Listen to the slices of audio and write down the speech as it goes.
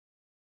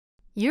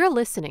You're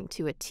listening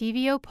to a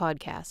TVO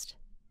podcast.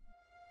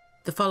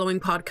 The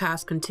following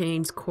podcast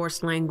contains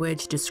coarse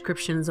language,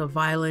 descriptions of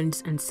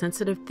violence, and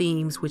sensitive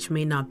themes which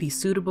may not be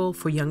suitable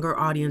for younger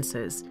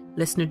audiences.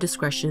 Listener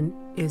discretion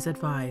is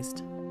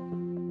advised.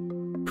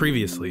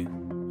 Previously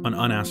on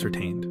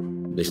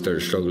Unascertained. They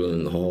started struggling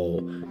in the hall.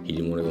 He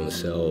didn't want to go in the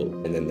cell.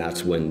 And then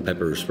that's when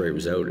pepper spray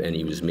was out and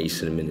he was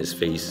macing him in his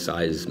face, his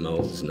eyes, his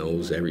mouth, his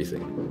nose,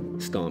 everything.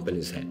 Stomping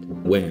his head.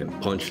 Wham,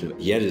 punching him.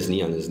 He had his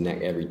knee on his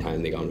neck every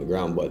time they got on the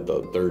ground, but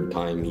the third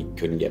time he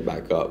couldn't get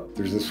back up.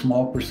 There's a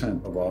small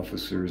percent of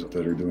officers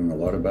that are doing a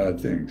lot of bad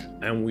things.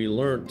 And we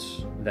learned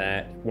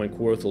that when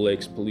Kawartha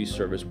Lakes Police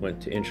Service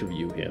went to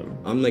interview him.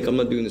 I'm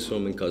not doing this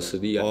while I'm in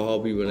custody. I'll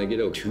help you when I get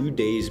out. 2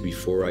 days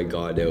before I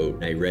got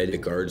out, I read the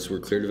guards were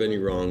cleared of any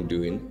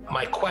wrongdoing.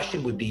 My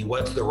question would be,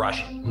 what's the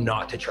rush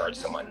not to charge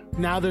someone?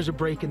 Now there's a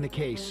break in the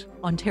case.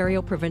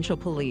 Ontario Provincial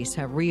Police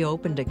have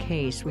reopened a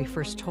case we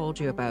first told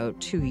you about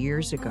 2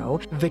 years ago.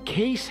 The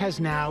case has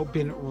now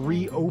been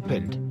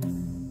reopened.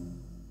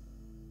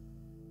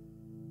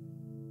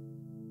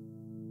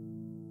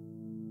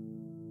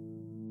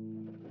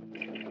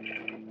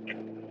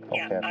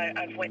 Yeah,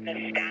 I've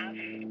witnessed staff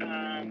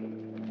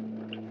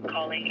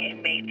calling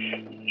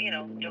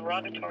inmates,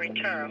 derogatory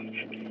terms.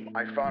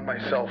 I found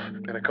myself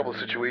in a couple of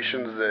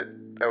situations that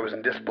I was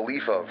in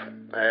disbelief of.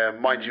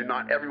 Mind you,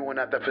 not everyone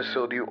at that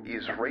facility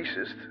is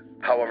racist.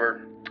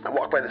 However, I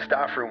walked by the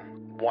staff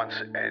room once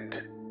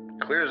and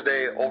clear as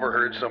day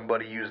overheard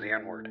somebody use the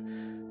N-word.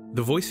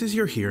 The voices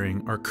you're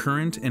hearing are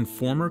current and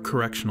former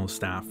correctional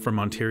staff from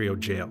Ontario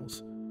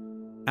jails.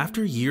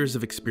 After years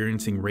of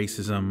experiencing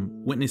racism,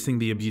 witnessing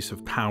the abuse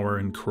of power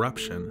and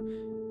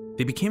corruption,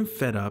 they became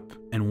fed up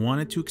and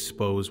wanted to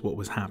expose what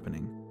was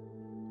happening.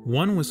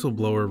 One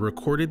whistleblower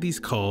recorded these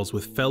calls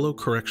with fellow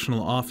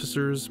correctional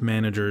officers,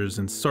 managers,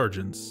 and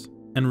sergeants,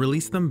 and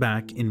released them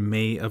back in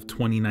May of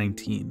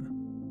 2019.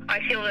 I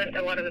feel that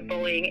a lot of the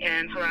bullying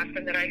and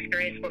harassment that I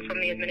experienced were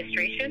from the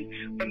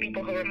administration, from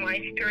people who were my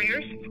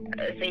superiors.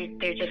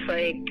 They're just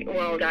like,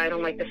 well, I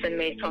don't like this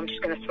inmate, so I'm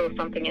just going to throw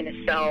something in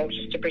his cell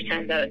just to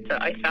pretend that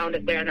I found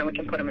it there, and then we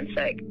can put him in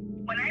seg.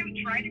 When I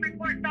tried to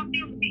report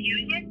something with the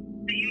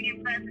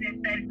union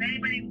president said, if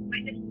anybody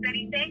witnesses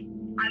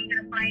anything, I'm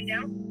going to find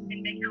out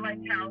and make your life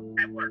hell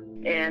at work.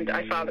 And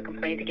I filed a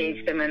complaint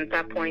against him, and at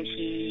that point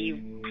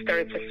he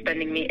started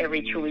suspending me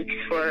every 2 weeks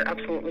for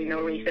absolutely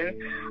no reason.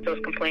 Those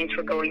complaints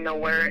were going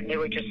nowhere, and they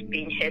were just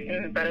being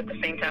hidden, but at the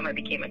same time I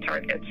became a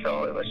target,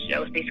 so I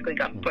was basically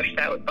got pushed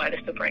out by the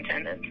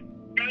superintendent.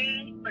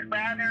 They would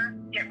rather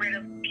get rid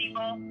of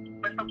people,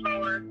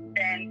 whistleblowers,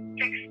 than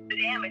fix the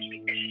damage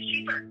because it's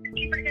cheaper. It's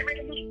cheaper to get rid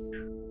of me.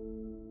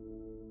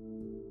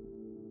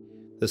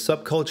 The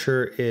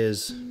subculture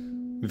is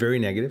very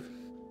negative,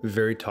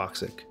 very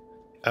toxic.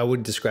 I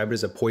would describe it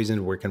as a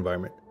poisoned work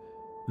environment.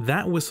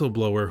 That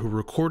whistleblower who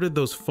recorded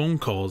those phone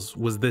calls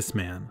was this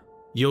man,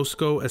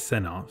 Iosko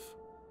Assenov.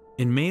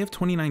 In May of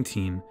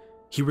 2019,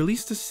 he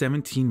released a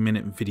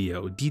 17-minute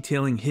video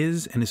detailing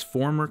his and his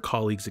former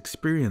colleagues'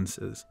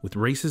 experiences with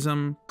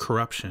racism,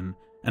 corruption,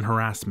 and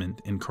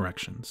harassment in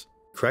corrections.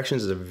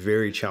 Corrections is a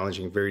very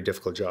challenging, very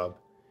difficult job.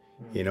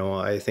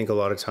 I think a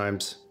lot of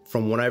times,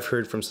 from what I've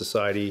heard from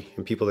society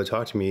and people that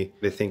talk to me,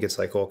 they think it's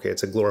like, okay,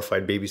 it's a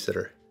glorified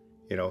babysitter.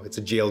 It's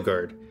a jail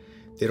guard.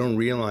 They don't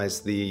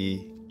realize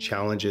the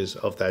challenges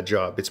of that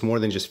job. It's more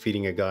than just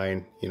feeding a guy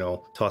and,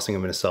 tossing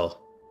him in a cell.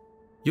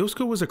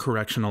 Iosko was a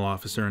correctional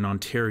officer in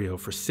Ontario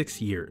for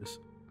 6 years.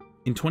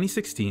 In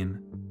 2016,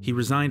 he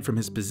resigned from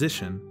his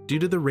position due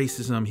to the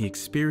racism he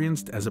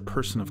experienced as a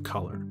person of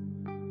color.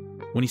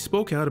 When he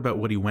spoke out about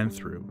what he went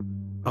through,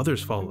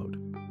 others followed.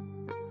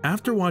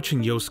 After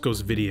watching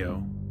Yosko's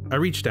video, I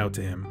reached out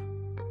to him.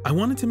 I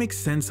wanted to make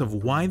sense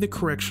of why the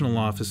correctional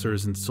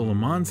officers in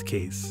Soleiman's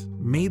case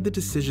made the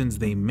decisions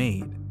they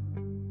made.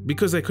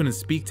 Because I couldn't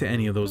speak to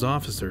any of those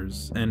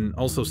officers, and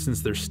also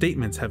since their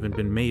statements haven't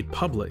been made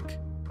public,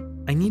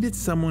 I needed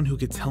someone who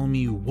could tell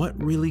me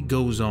what really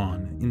goes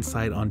on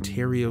inside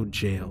Ontario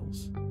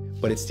jails.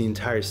 But it's the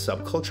entire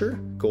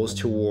subculture goes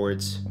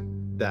towards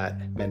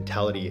that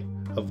mentality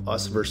of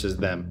us versus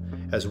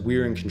them. As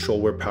we're in control,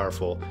 we're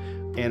powerful.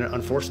 And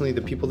unfortunately,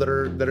 the people that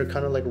are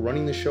kind of like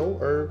running the show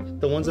are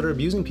the ones that are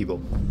abusing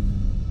people.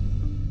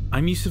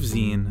 I'm Yusuf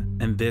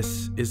Zine, and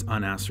this is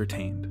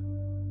Unascertained.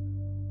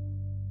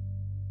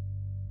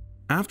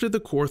 After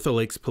the Kawartha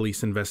Lakes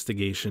police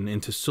investigation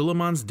into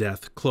Soleiman's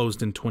death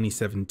closed in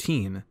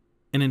 2017,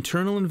 an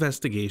internal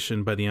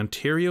investigation by the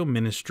Ontario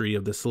Ministry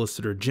of the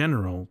Solicitor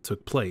General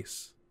took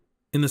place.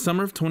 In the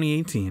summer of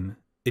 2018,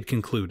 it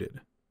concluded.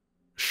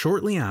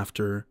 Shortly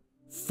after,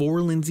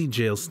 4 Lindsay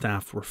jail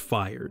staff were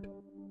fired.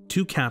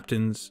 2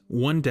 captains,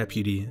 1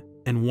 deputy,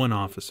 and 1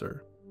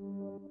 officer.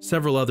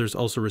 Several others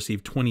also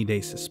received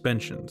 20-day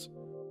suspensions.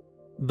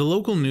 The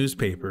local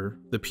newspaper,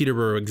 the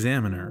Peterborough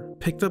Examiner,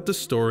 picked up the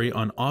story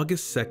on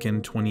August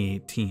 2nd,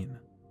 2018.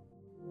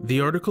 The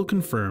article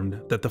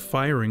confirmed that the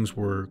firings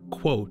were,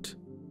 quote,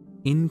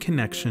 in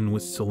connection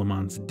with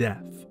Soleiman's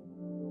death.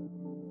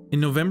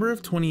 In November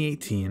of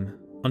 2018,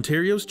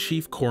 Ontario's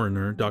chief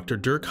coroner, Dr.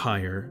 Dirk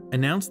Heyer,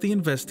 announced the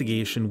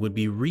investigation would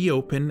be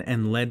reopened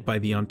and led by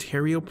the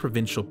Ontario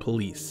Provincial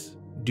Police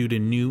due to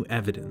new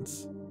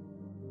evidence.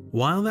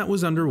 While that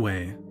was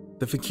underway,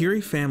 the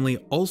Faqiri family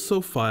also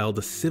filed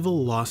a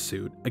civil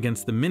lawsuit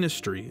against the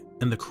ministry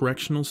and the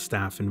correctional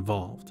staff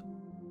involved.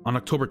 On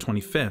October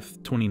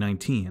 25,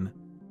 2019,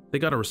 they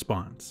got a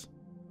response.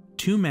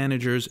 2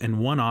 managers and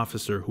 1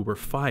 officer who were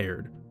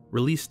fired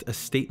released a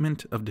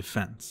statement of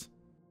defense.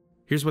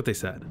 Here's what they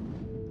said.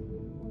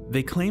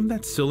 They claimed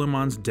that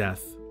Soleiman's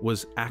death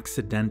was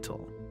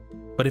accidental,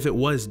 but if it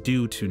was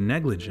due to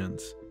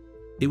negligence,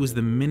 it was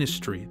the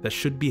ministry that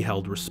should be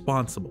held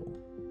responsible,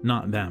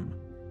 not them.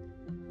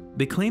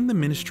 They claimed the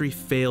ministry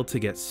failed to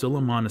get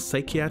Soleiman a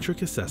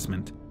psychiatric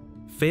assessment,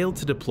 failed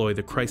to deploy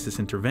the crisis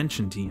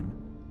intervention team,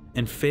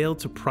 and failed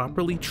to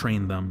properly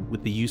train them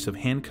with the use of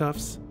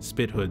handcuffs,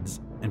 spit hoods,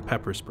 and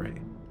pepper spray.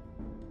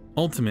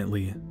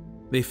 Ultimately,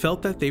 they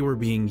felt that they were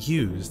being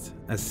used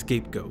as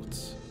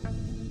scapegoats.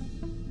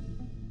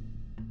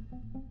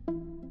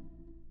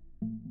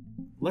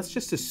 Let's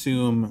just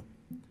assume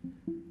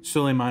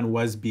Soleiman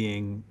was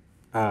being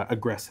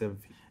aggressive,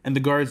 and the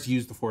guards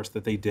used the force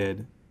that they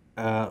did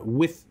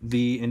with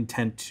the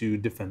intent to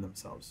defend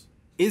themselves.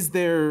 Is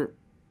there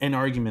an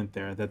argument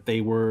there that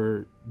they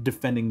were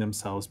defending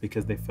themselves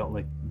because they felt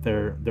like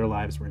their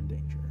lives were in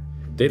danger?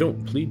 They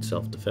don't plead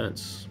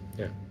self-defense.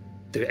 Yeah.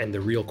 And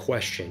the real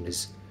question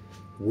is,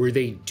 were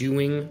they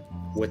doing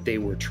what they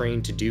were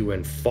trained to do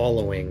and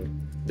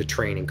following the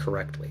training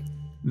correctly?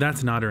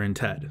 That's Nader and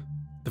Ted,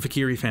 the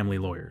Faqiri family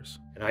lawyers.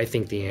 And I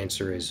think the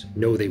answer is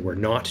no, they were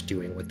not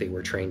doing what they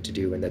were trained to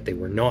do and that they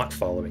were not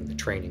following the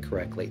training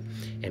correctly.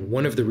 And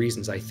one of the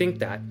reasons I think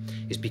that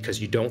is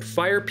because you don't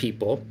fire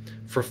people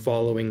for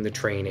following the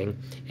training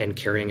and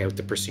carrying out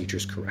the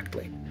procedures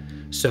correctly.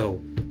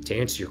 So to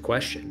answer your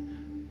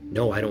question,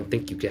 no, I don't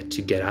think you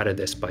get out of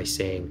this by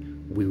saying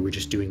we were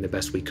just doing the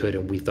best we could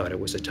and we thought it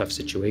was a tough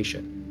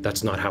situation.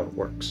 That's not how it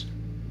works.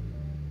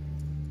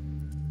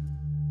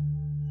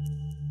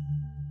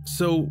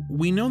 So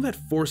we know that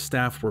 4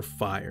 staff were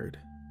fired,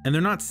 and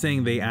they're not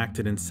saying they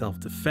acted in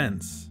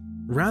self-defense.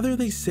 Rather,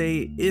 they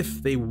say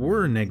if they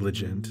were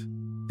negligent,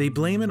 they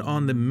blame it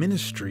on the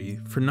ministry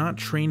for not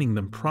training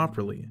them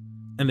properly,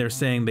 and they're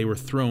saying they were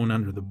thrown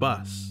under the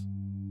bus.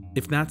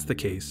 If that's the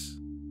case,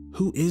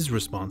 who is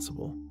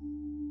responsible?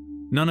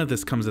 None of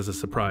this comes as a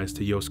surprise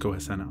to Iosko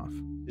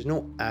Assenov. There's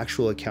no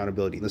actual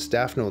accountability. The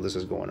staff know this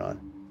is going on.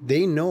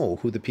 They know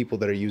who the people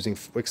that are using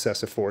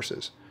excessive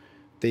forces.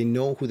 They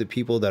know who the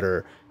people that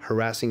are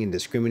harassing and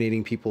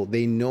discriminating people,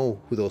 they know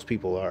who those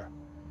people are.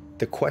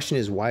 The question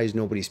is, why is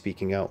nobody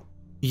speaking out?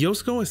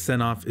 Iosko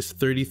Assenov is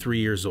 33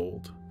 years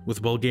old,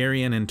 with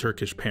Bulgarian and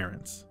Turkish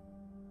parents.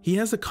 He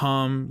has a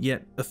calm,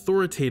 yet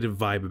authoritative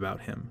vibe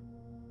about him.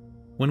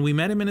 When we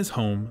met him in his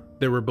home,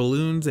 there were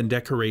balloons and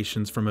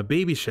decorations from a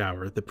baby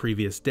shower the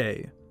previous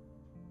day.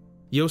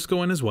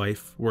 Iosko and his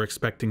wife were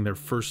expecting their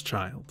first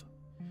child.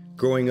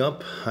 Growing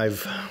up,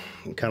 I've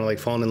kind of like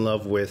fallen in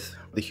love with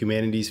the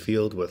humanities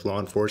field, with law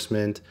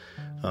enforcement,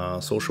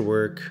 social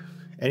work,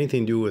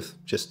 anything to do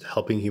with just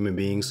helping human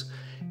beings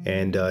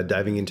and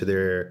diving into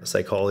their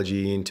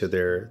psychology, into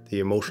the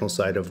emotional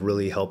side of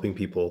really helping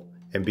people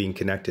and being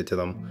connected to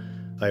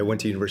them. I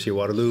went to University of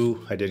Waterloo,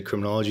 I did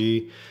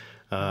criminology.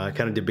 I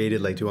kind of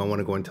debated, like, do I want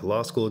to go into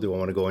law school? Do I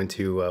want to go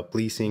into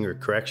policing or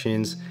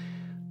corrections?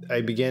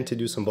 I began to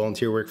do some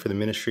volunteer work for the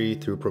ministry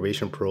through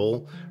probation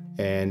parole,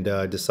 and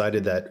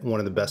decided that one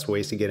of the best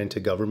ways to get into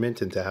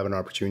government and to have an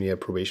opportunity at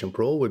probation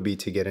parole would be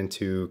to get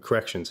into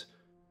corrections.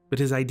 But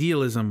his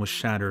idealism was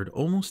shattered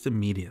almost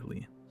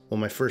immediately. Well,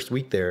 my first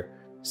week there,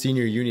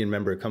 senior union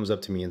member comes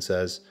up to me and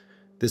says,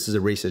 "This is a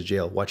racist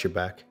jail, watch your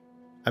back."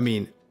 I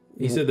mean...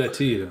 He said that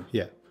to you?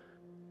 Yeah.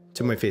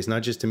 To my face,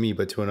 not just to me,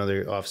 but to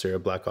another officer, a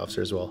black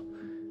officer as well.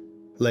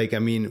 Like, I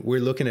mean,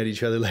 we're looking at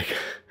each other like,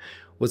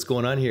 what's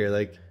going on here?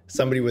 Like,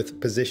 somebody with a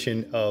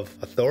position of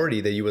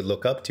authority that you would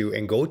look up to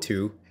and go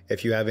to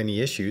if you have any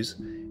issues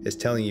is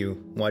telling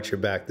you, watch your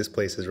back, this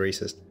place is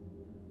racist.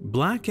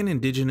 Black and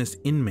Indigenous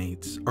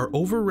inmates are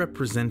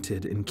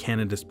overrepresented in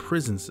Canada's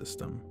prison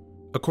system.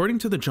 According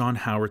to the John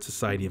Howard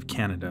Society of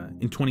Canada,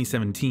 in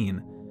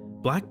 2017,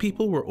 Black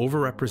people were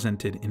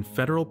overrepresented in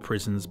federal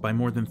prisons by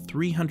more than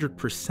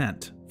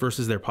 300%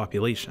 versus their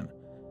population,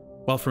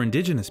 while for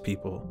Indigenous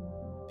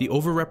people, the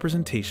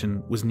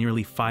overrepresentation was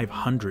nearly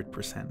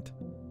 500%.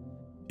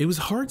 It was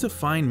hard to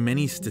find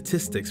many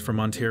statistics from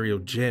Ontario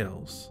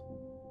jails,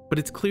 but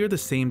it's clear the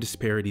same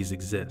disparities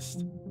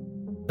exist.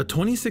 A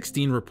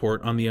 2016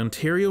 report on the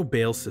Ontario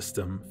bail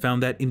system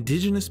found that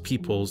Indigenous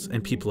peoples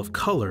and people of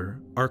color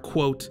are,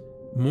 quote,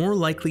 more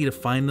likely to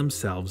find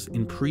themselves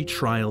in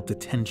pre-trial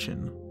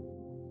detention.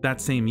 That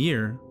same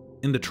year,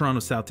 in the Toronto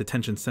South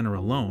Detention Centre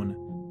alone,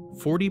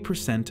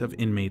 40% of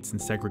inmates in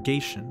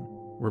segregation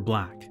were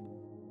Black.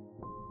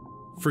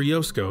 For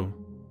Iosko,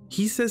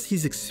 he says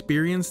he's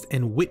experienced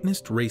and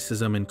witnessed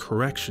racism in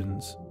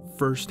corrections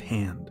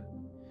firsthand.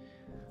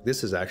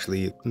 This is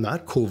actually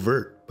not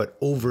covert, but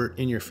overt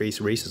in-your-face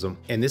racism.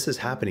 And this is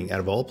happening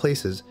out of all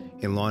places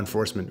in law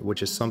enforcement,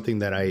 which is something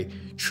that I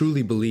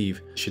truly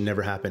believe should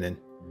never happen in.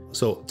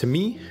 So to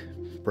me,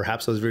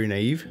 perhaps I was very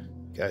naive.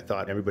 I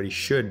thought everybody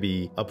should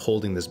be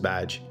upholding this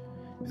badge.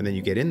 And then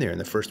you get in there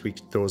and the first week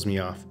throws me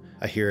off.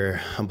 I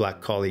hear a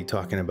black colleague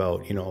talking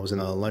about, I was in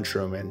a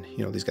lunchroom and,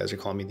 these guys are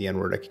calling me the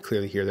N-word. I can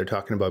clearly hear they're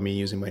talking about me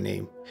using my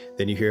name.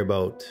 Then you hear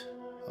about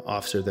an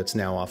officer that's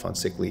now off on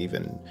sick leave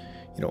and,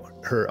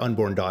 her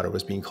unborn daughter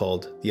was being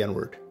called the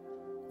N-word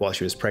while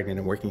she was pregnant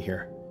and working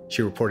here.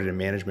 She reported to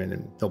management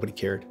and nobody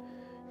cared.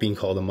 Being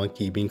called a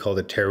monkey, being called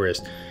a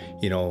terrorist,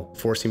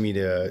 forcing me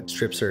to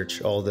strip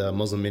search all the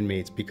Muslim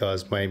inmates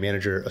because my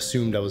manager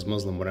assumed I was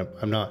Muslim when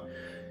I'm not.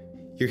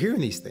 You're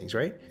hearing these things,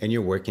 right? And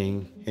you're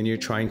working and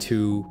you're trying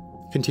to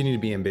continue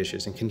to be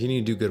ambitious and continue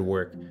to do good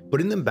work.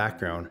 But in the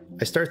background,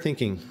 I start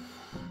thinking,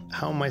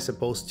 how am I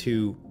supposed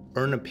to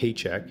earn a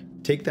paycheck,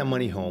 take that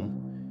money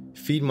home,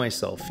 feed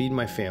myself, feed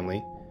my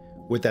family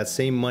with that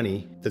same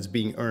money that's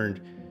being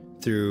earned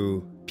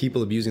through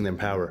people abusing their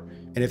power?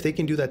 And if they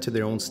can do that to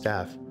their own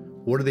staff,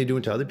 what are they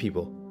doing to other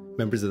people,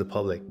 members of the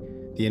public,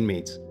 the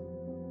inmates?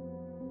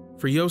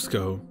 For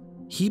Iosko,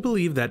 he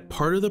believed that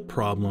part of the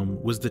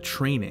problem was the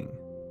training,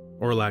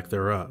 or lack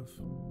thereof.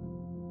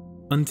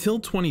 Until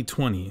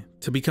 2020,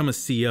 to become a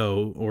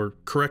CO, or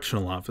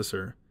correctional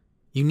officer,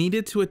 you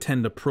needed to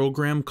attend a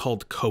program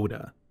called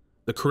CODA,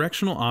 the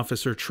Correctional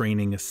Officer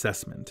Training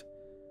Assessment.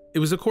 It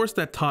was a course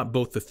that taught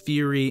both the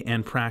theory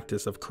and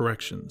practice of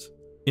corrections.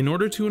 In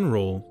order to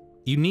enroll,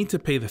 you need to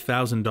pay the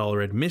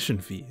 $1,000 admission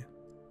fee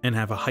and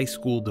have a high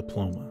school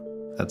diploma.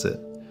 That's it.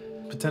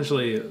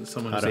 Potentially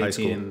someone who's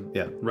 18,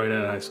 right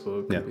out of high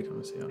school could become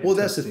a CO. Well,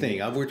 that's the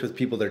thing. I've worked with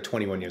people that are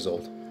 21 years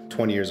old,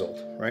 20 years old,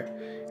 right?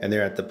 And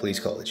they're at the police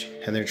college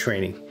and they're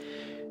training.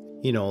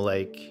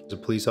 Like the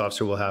police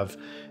officer will have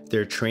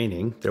their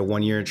training, their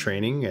 1 year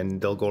training, and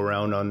they'll go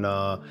around on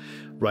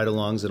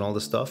ride-alongs and all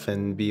this stuff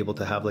and be able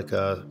to have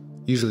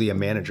usually a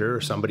manager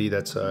or somebody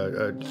that's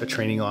a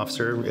training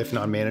officer, if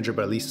not manager,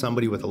 but at least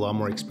somebody with a lot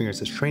more experience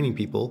that's training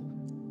people.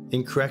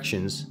 In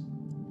corrections,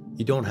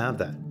 you don't have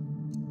that.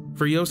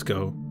 For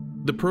Iosko,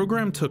 the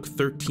program took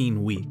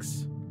 13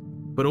 weeks,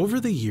 but over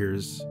the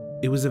years,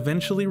 it was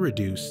eventually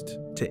reduced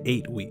to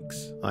 8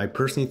 weeks. I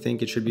personally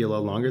think it should be a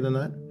lot longer than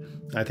that.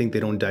 I think they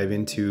don't dive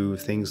into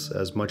things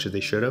as much as they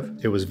should have.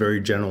 It was very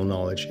general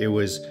knowledge. It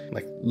was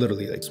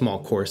literally a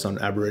small course on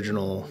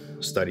Aboriginal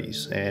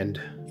studies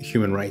and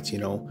human rights,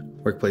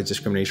 workplace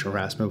discrimination,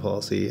 harassment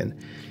policy, and,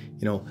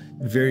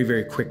 very,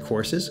 very quick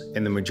courses.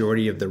 And the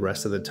majority of the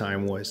rest of the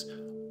time was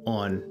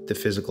on the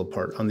physical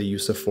part, on the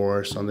use of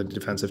force, on the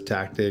defensive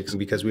tactics,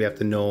 because we have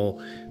to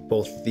know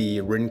both the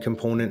written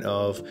component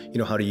of,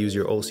 how to use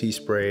your OC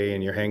spray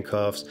and your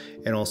handcuffs,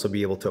 and also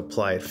be able to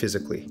apply it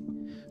physically.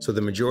 So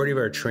the majority of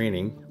our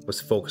training was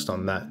focused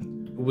on that.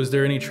 Was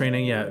there any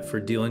training yet for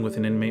dealing with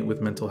an inmate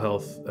with mental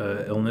health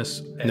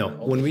illness? No.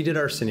 When we did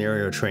our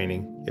scenario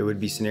training, it would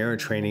be scenario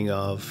training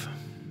of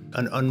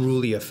an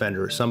unruly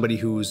offender, somebody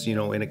who's,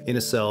 in a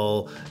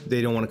cell,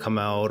 they don't want to come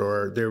out,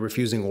 or they're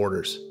refusing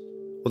orders.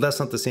 Well, that's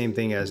not the same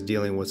thing as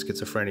dealing with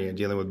schizophrenia,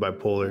 dealing with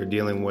bipolar,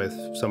 dealing with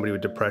somebody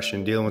with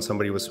depression, dealing with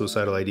somebody with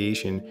suicidal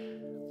ideation.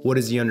 What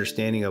is the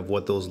understanding of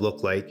what those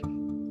look like?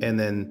 And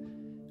then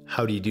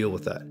how do you deal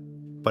with that?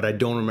 But I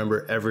don't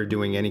remember ever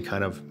doing any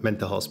kind of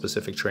mental health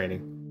specific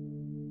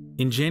training.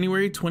 In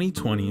January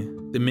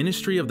 2020, the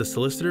Ministry of the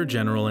Solicitor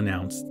General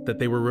announced that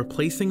they were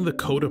replacing the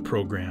CODA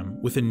program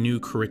with a new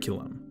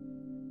curriculum.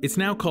 It's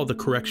now called the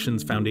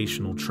Corrections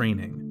Foundational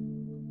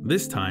Training.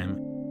 This time,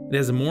 it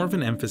has more of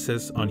an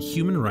emphasis on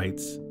human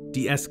rights,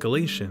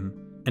 de-escalation,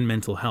 and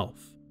mental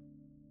health.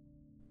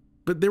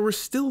 But there were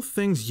still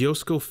things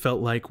Iosko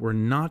felt like were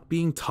not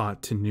being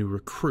taught to new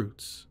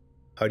recruits.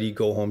 How do you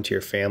go home to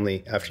your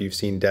family after you've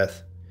seen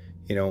death?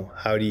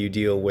 How do you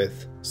deal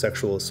with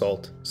sexual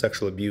assault,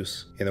 sexual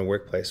abuse in the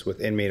workplace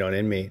with inmate on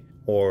inmate,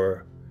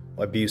 or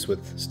abuse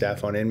with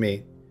staff on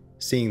inmate?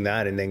 Seeing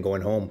that and then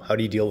going home, how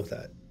do you deal with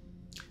that?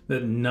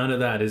 That none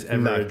of that is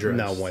ever addressed.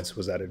 Not once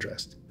was that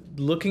addressed.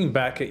 Looking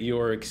back at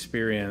your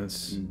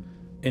experience,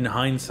 in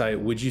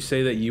hindsight, would you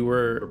say that you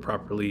were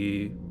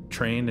properly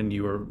trained and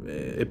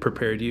it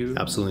prepared you?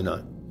 Absolutely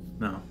not.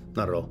 No.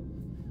 Not at all.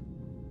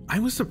 I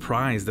was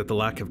surprised at the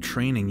lack of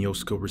training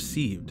Iosko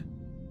received.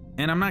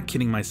 And I'm not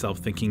kidding myself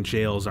thinking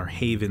jails are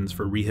havens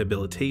for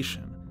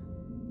rehabilitation.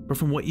 But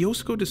from what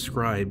Iosko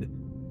described,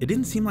 it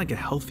didn't seem like a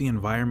healthy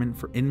environment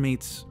for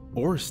inmates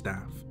or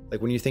staff.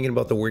 When you're thinking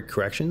about the word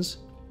corrections,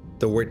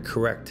 the word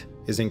correct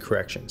is in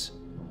corrections.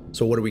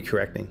 So what are we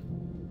correcting?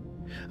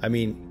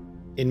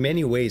 In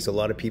many ways, a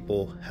lot of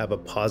people have a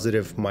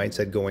positive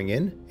mindset going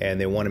in and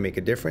they want to make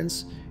a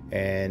difference.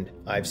 And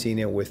I've seen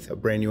it with a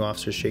brand new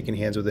officer shaking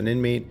hands with an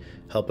inmate,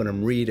 helping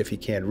him read if he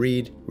can't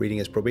read, reading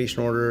his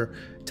probation order,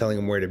 telling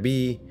him where to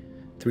be.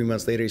 3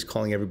 months later, he's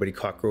calling everybody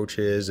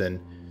cockroaches and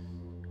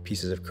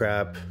pieces of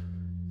crap.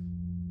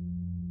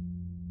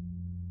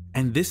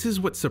 And this is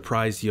what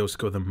surprised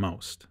Iosko the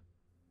most.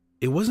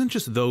 It wasn't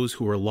just those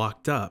who were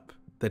locked up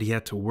that he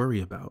had to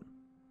worry about.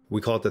 We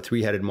call it the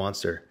three-headed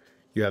monster.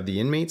 You have the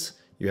inmates,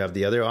 you have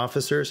the other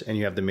officers, and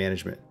you have the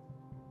management.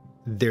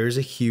 There's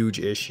a huge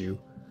issue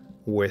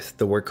with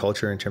the work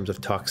culture in terms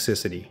of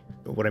toxicity.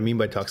 What I mean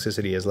by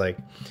toxicity is like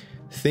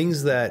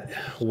things that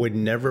would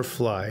never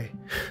fly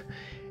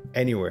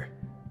anywhere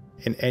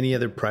in any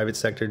other private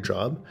sector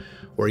job,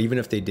 or even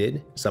if they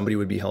did, somebody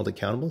would be held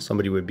accountable,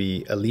 somebody would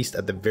be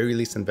at the very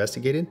least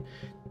investigated,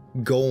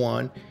 go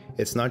on.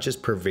 It's not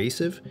just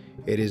pervasive,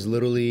 it is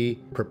literally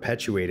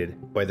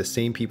perpetuated by the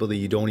same people that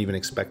you don't even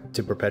expect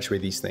to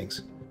perpetuate these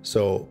things.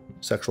 So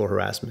sexual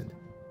harassment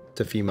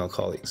to female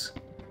colleagues,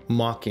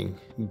 mocking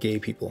gay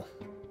people,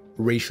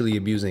 racially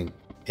abusing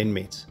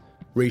inmates,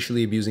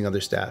 racially abusing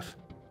other staff,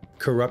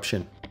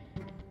 corruption,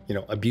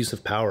 abuse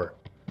of power,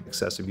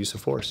 excessive use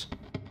of force.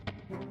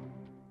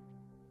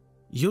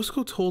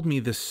 Iosko told me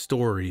this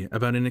story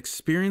about an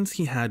experience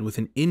he had with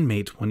an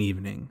inmate one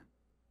evening,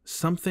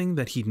 something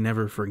that he'd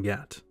never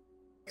forget.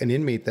 An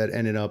inmate that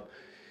ended up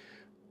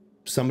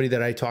somebody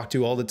that I talked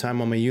to all the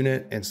time on my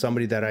unit, and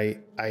somebody that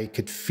I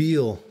could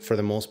feel for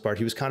the most part.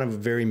 He was kind of a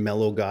very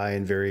mellow guy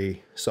and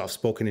very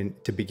soft-spoken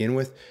to begin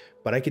with,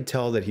 but I could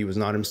tell that he was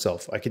not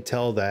himself. I could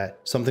tell that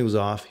something was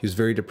off. He was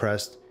very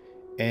depressed.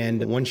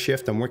 And one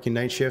shift, I'm working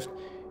night shift,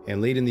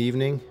 and late in the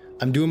evening,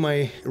 I'm doing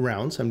my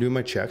rounds, I'm doing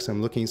my checks,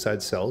 I'm looking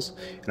inside cells,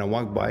 and I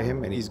walk by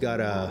him, and he's got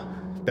a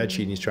bed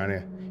sheet, and he's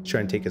trying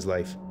to take his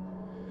life.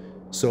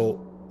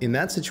 So in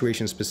that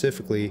situation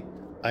specifically,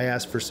 I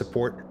asked for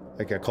support.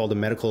 Like I called a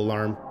medical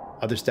alarm.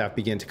 Other staff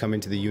began to come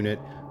into the unit.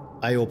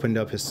 I opened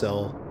up his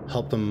cell,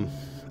 helped him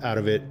out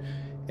of it,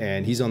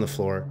 and he's on the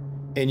floor.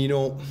 And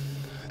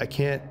I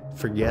can't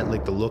forget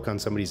like the look on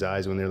somebody's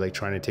eyes when they're like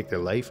trying to take their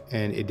life,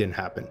 and it didn't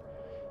happen.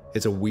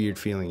 It's a weird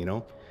feeling,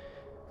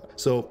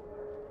 So,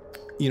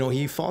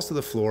 he falls to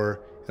the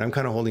floor, and I'm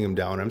kind of holding him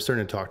down. I'm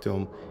starting to talk to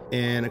him,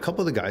 and a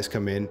couple of the guys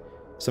come in,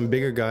 some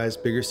bigger guys,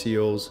 bigger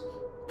COs,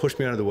 push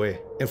me out of the way,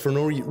 and for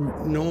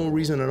no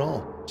reason at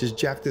all. Just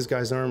jack this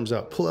guy's arms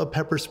up, pull out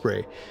pepper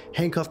spray,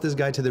 handcuff this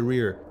guy to the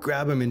rear,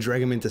 grab him and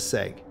drag him into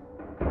seg.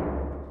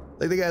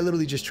 Like the guy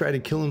literally just tried to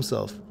kill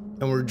himself,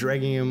 and we're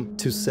dragging him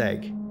to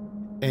seg.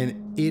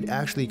 And it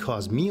actually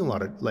caused me a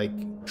lot of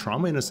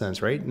trauma in a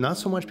sense, right? Not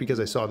so much because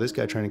I saw this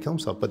guy trying to kill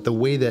himself, but the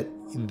way that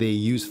they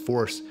use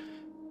force,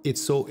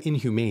 it's so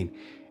inhumane.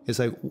 It's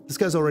like, this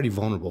guy's already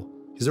vulnerable.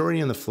 He's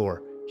already on the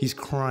floor. He's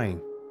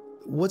crying.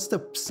 What's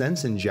the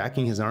sense in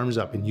jacking his arms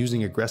up and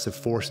using aggressive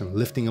force and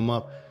lifting him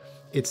up?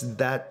 It's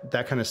that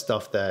kind of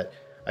stuff that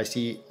I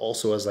see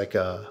also as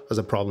as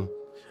a problem.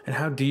 And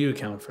how do you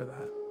account for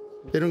that?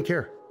 They don't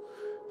care.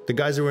 The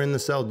guys that were in the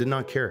cell did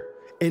not care.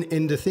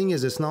 And the thing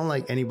is, it's not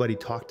like anybody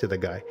talked to the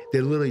guy.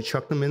 They literally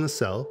chucked him in the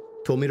cell,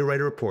 told me to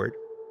write a report.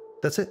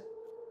 That's it.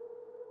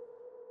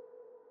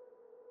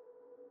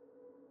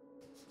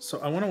 So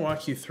I want to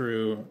walk you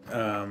through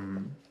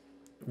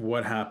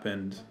what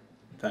happened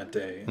that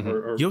day.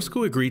 Mm-hmm.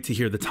 Iosko agreed to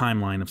hear the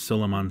timeline of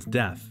Soleiman's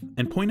death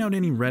and point out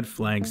any red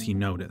flags he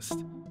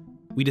noticed.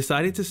 We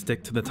decided to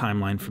stick to the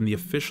timeline from the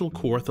official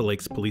Kawartha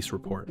Lakes police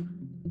report,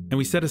 and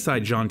we set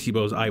aside John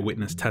Thibault's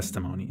eyewitness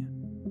testimony.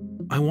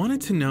 I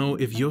wanted to know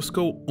if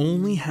Iosko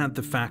only had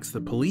the facts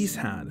the police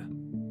had.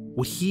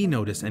 Would he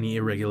notice any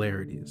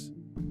irregularities?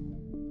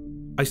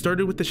 I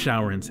started with the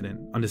shower incident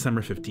on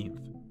December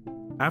 15th.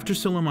 After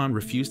Soleiman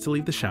refused to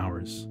leave the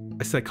showers,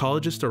 a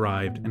psychologist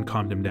arrived and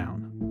calmed him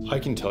down. I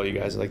can tell you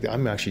guys,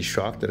 I'm actually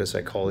shocked that a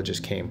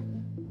psychologist came.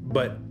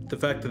 But the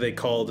fact that they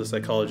called a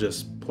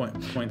psychologist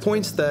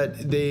points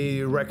that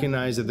they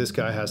recognize that this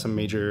guy has some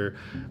major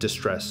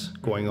distress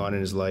going on in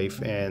his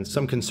life and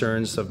some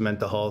concerns of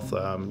mental health.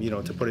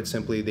 To put it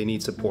simply, they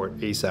need support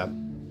ASAP.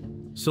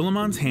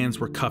 Soleiman's hands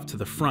were cuffed to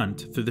the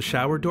front through the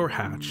shower door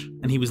hatch,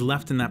 and he was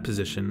left in that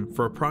position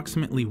for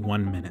approximately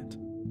 1 minute.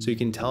 So you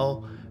can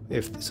tell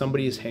if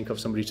somebody has handcuffed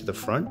somebody to the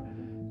front,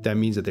 that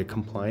means that they're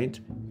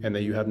compliant and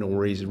that you have no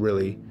worries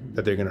really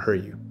that they're going to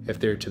hurt you. If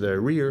they're to the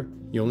rear,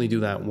 you only do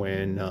that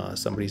when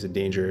somebody's a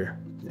danger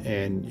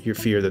and you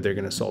fear that they're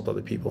going to assault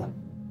other people.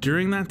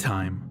 During that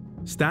time,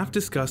 staff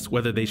discussed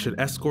whether they should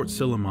escort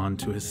Soleiman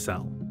to his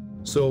cell.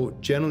 So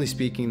generally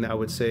speaking, I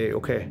would say,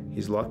 okay,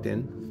 he's locked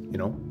in,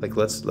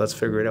 let's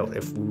figure it out.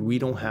 If we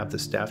don't have the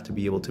staff to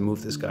be able to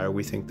move this guy, or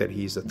we think that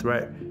he's a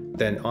threat,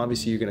 then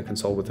obviously you're going to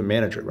consult with the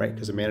manager, right?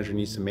 Because the manager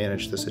needs to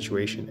manage the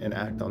situation and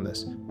act on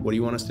this. What do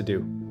you want us to do?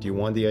 Do you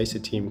want the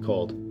ISIT team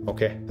called?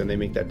 Okay, then they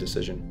make that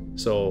decision.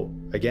 So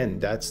again,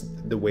 that's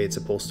the way it's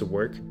supposed to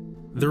work.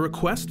 The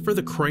request for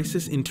the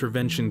Crisis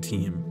Intervention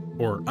Team,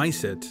 or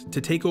ISIT,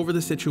 to take over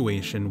the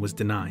situation was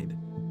denied.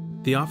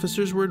 The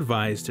officers were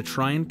advised to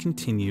try and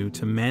continue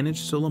to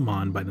manage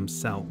Soleiman by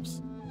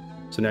themselves.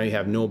 So now you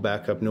have no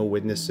backup, no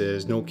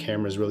witnesses, no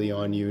cameras really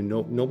on you,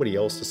 nobody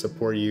else to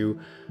support you.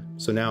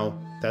 So now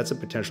that's a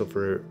potential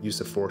for use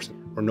of force,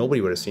 or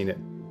nobody would have seen it.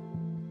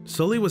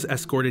 Sully was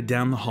escorted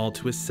down the hall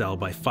to his cell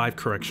by 5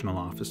 correctional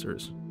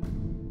officers.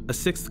 A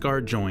 6th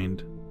guard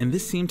joined, and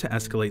this seemed to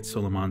escalate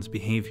Soleiman's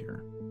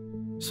behavior.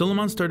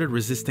 Soleiman started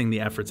resisting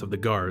the efforts of the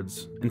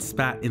guards and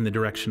spat in the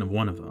direction of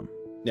one of them.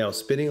 Now,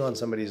 spitting on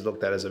somebody is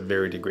looked at as a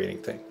very degrading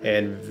thing,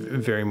 and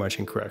very much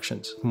in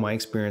corrections. My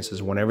experience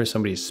is whenever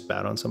somebody's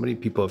spat on somebody,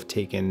 people have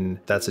taken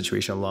that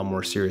situation a lot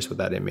more serious with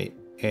that inmate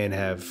and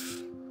have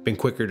been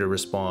quicker to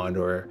respond,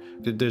 or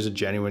there's a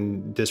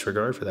genuine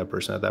disregard for that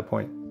person at that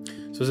point.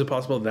 So is it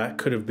possible that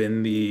could have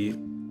been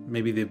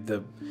maybe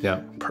the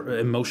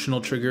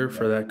emotional trigger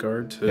for that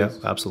guard? Yeah,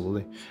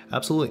 absolutely.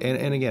 Absolutely.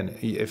 And again,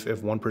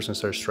 if one person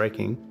starts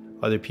striking,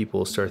 other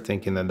people start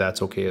thinking that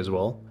that's okay as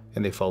well,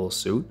 and they follow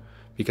suit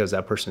because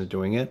that person is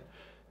doing it.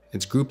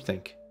 It's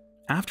groupthink.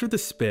 After the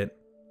spit,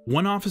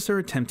 one officer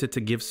attempted to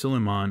give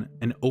Soleiman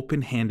an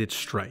open-handed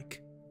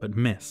strike, but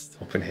missed.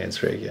 Open-hand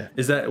strike, yeah.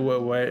 Is that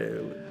why?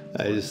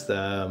 I just,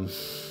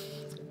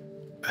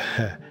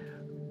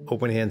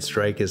 open-hand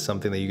strike is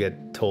something that you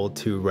get told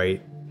to,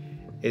 right?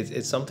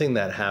 It's something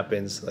that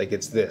happens, like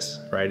it's this,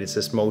 right? It's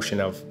this motion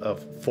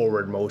of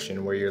forward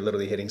motion where you're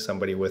literally hitting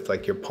somebody with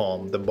like your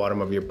palm, the bottom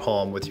of your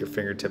palm with your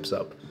fingertips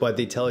up. But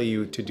they tell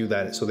you to do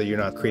that so that you're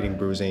not creating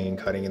bruising and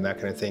cutting and that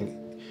kind of thing.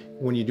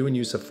 When you're doing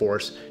use of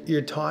force,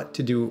 you're taught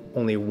to do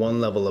only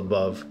one level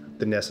above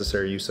the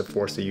necessary use of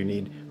force that you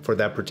need for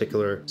that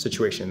particular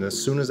situation. And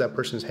as soon as that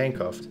person's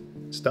handcuffed,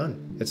 it's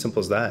done. It's simple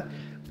as that.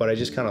 But I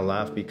just kind of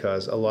laugh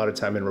because a lot of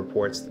time in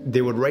reports,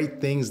 they would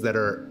write things that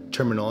are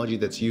terminology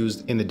that's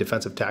used in the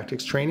defensive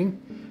tactics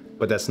training,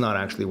 but that's not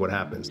actually what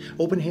happens.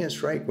 Open hand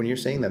strike, when you're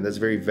saying that, that's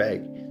very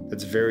vague.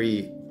 That's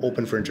very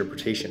open for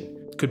interpretation.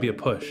 It could be a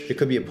push. It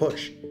could be a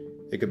push.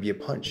 It could be a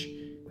punch.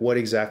 What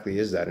exactly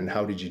is that and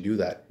how did you do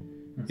that?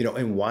 You know,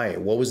 and why?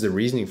 What was the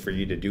reasoning for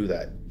you to do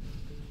that?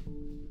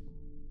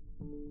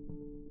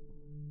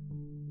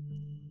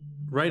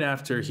 Right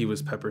after he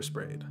was pepper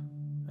sprayed.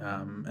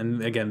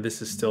 And again,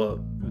 this is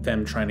still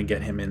them trying to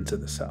get him into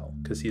the cell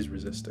because he's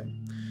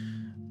resisting.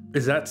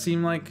 Does that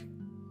seem like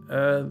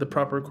the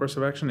proper course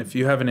of action? If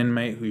you have an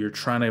inmate who you're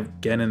trying to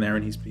get in there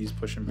and he's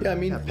pushing back? Yeah, I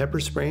mean, pepper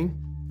spraying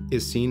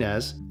is seen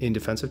as, in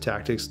defensive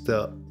tactics,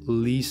 the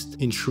least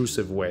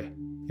intrusive way.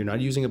 You're not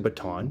using a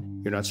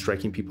baton. You're not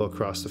striking people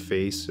across the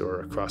face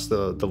or across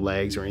the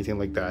legs or anything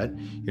like that.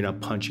 You're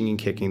not punching and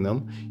kicking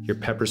them. You're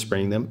pepper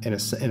spraying them. In a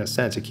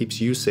sense, it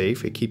keeps you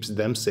safe. It keeps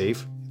them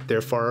safe.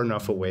 They're far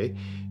enough away.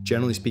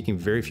 Generally speaking,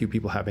 very few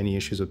people have any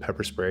issues with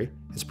pepper spray.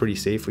 It's pretty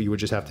safe. You would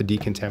just have to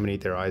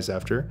decontaminate their eyes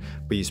after,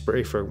 but you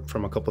spray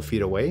from a couple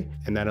feet away,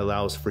 and that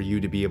allows for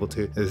you to be able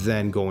to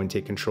then go and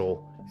take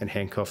control and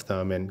handcuff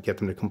them and get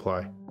them to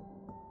comply.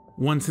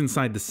 Once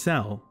inside the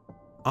cell,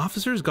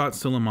 officers got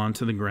Soleiman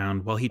to the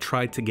ground while he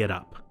tried to get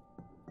up.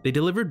 They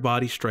delivered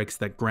body strikes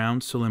that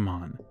ground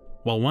Soleiman,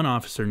 while one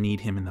officer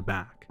kneed him in the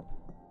back.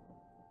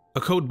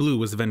 A code blue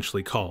was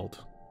eventually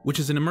called, which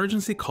is an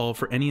emergency call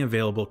for any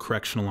available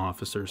correctional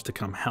officers to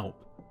come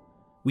help.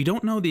 We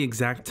don't know the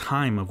exact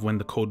time of when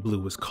the code blue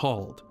was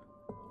called.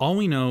 All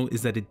we know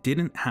is that it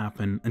didn't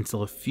happen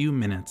until a few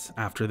minutes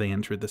after they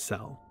entered the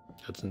cell.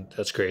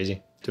 That's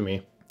crazy to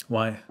me.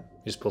 Why?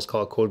 You're supposed to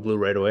call code blue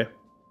right away.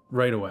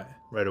 Right away.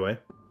 Right away.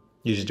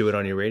 You just do it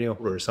on your radio,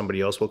 or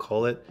somebody else will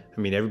call it.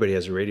 I mean, everybody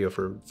has a radio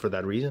for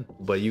that reason.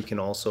 But you can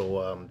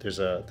also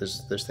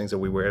there's things that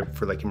we wear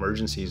for like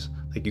emergencies.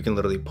 Like you can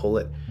literally pull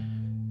it,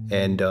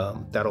 and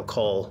that'll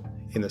call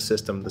in the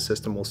system. The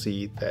system will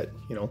see that,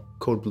 you know,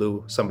 code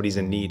blue, somebody's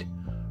in need,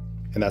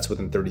 and that's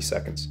within 30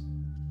 seconds.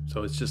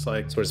 So it's just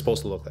like, that's what it's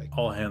supposed to look like.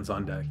 All hands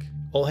on deck.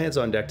 All hands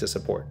on deck to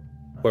support.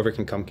 Whoever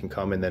can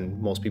come, and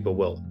then most people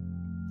will.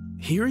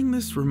 Hearing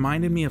this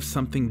reminded me of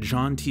something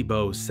John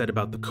Thibault said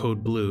about the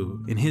code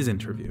blue in his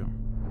interview.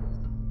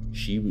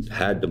 She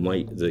had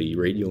the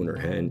radio in her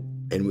hand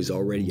and was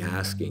already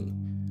asking,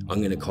 I'm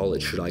going to call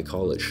it. Should I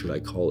call it? Should I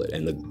call it?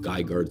 And the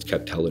guards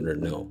kept telling her,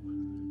 no,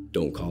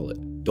 don't call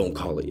it. Don't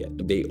call it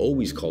yet. They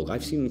always called.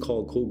 I've seen them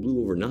call code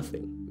blue over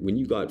nothing. When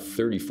you got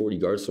 30, 40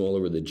 guards from all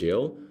over the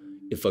jail,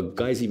 if a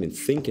guy's even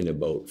thinking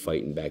about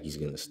fighting back, he's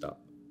going to stop.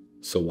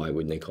 So why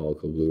wouldn't they call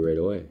code blue right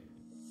away?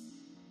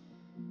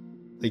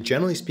 Like,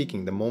 generally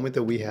speaking, the moment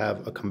that we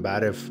have a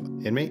combative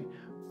inmate,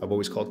 I've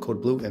always called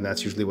code blue, and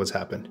that's usually what's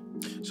happened.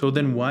 So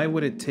then why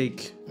would it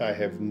take... I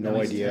have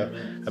no idea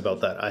about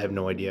that. I have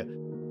no idea.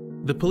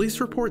 The police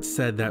report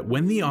said that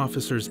when the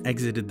officers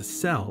exited the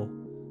cell,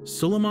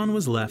 Soleiman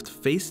was left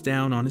face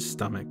down on his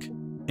stomach,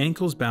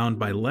 ankles bound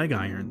by leg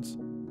irons,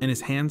 and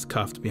his hands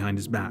cuffed behind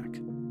his back.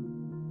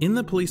 In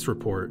the police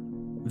report,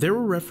 there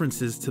were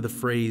references to the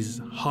phrase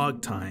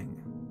hog tying.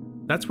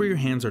 That's where your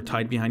hands are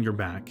tied behind your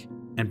back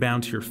and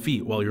bound to your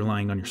feet while you're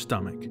lying on your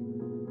stomach.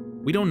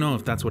 We don't know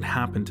if that's what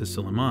happened to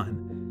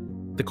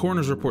Soleiman. The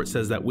coroner's report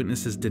says that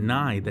witnesses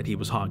deny that he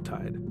was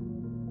hogtied.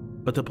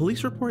 But the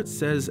police report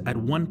says at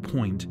one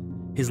point,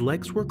 his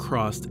legs were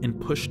crossed and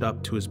pushed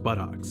up to his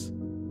buttocks.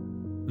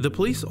 The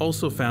police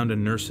also found a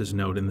nurse's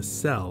note in the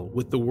cell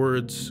with the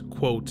words,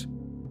 quote,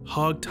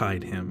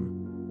 hogtied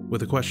him,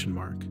 with a question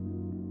mark.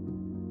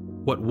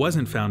 What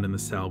wasn't found in the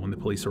cell when the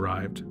police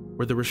arrived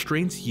were the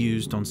restraints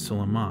used on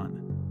Soleiman.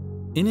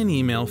 In an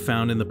email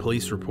found in the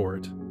police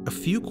report, a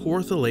few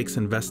Kawartha Lakes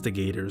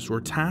investigators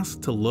were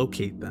tasked to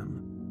locate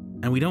them,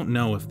 and we don't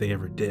know if they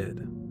ever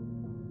did.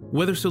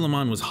 Whether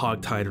Soleiman was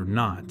hogtied or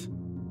not,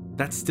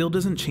 that still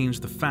doesn't change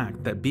the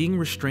fact that being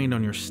restrained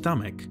on your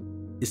stomach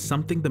is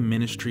something the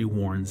ministry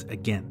warns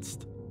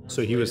against.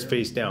 So he was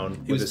face down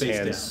with his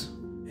hands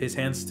down. His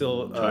hands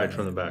still tied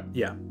from the back.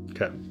 Yeah.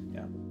 Okay.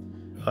 Yeah.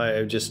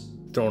 I'm just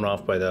thrown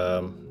off by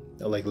the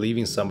like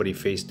leaving somebody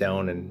face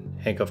down and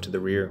handcuffed to the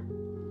rear.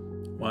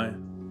 Why?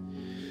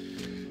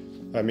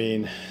 I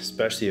mean,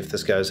 especially if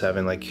this guy was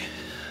having like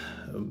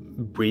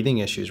breathing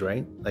issues,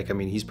 right? Like, I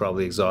mean, he's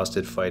probably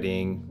exhausted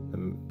fighting.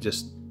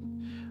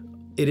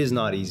 It is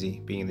not easy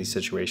being in these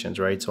situations,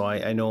 right? So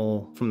I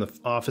know from the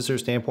officer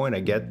standpoint, I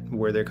get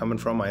where they're coming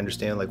from. I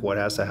understand like what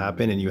has to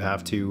happen, and you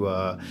have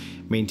to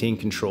maintain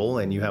control,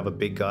 and you have a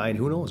big guy, and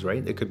who knows,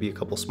 right? It could be a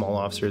couple small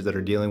officers that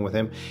are dealing with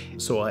him.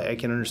 So I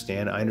can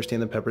understand. I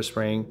understand the pepper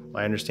spraying.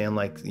 I understand,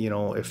 like, you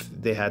know, if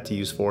they had to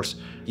use force.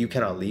 You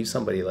cannot leave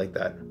somebody like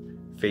that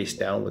face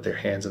down with their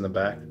hands in the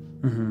back.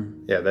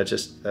 Mm-hmm. Yeah,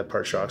 that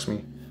part shocks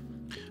me.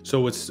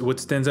 So what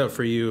stands out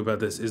for you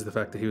about this is the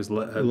fact that he was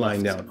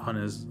lying down on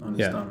his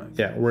stomach.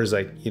 Yeah, whereas,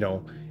 like, you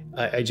know,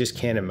 I just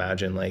can't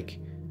imagine like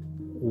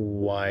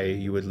why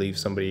you would leave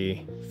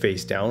somebody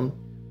face down.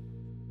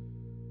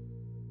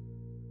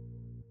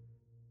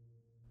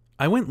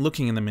 I went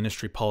looking in the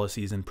ministry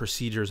policies and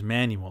procedures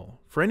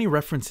manual for any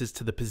references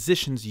to the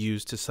positions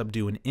used to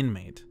subdue an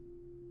inmate.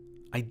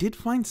 I did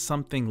find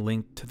something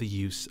linked to the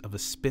use of a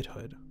spit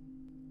hood.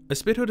 A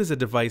spit hood is a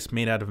device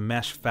made out of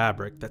mesh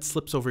fabric that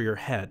slips over your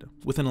head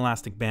with an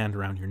elastic band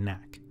around your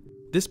neck.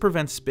 This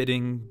prevents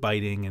spitting,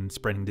 biting, and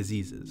spreading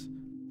diseases.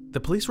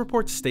 The police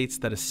report states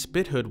that a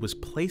spit hood was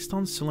placed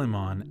on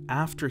Soleiman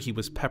after he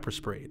was pepper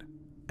sprayed,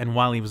 and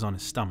while he was on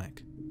his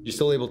stomach. You're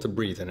still able to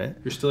breathe in it.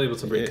 You're still able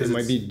to breathe. It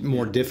might be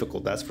more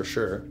difficult, that's for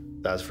sure.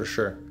 That's for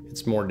sure.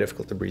 It's more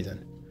difficult to breathe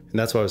in. And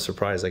that's why I was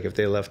surprised, like, if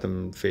they left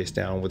them face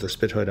down with a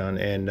spit hood on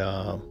and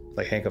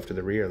like handcuffed to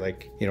the rear,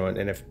 like, you know,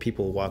 and if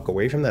people walk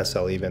away from that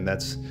cell, even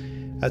that's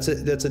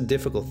a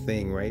difficult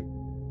thing, right?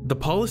 The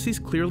policies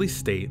clearly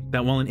state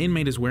that while an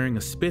inmate is wearing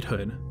a spit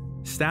hood,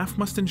 staff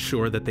must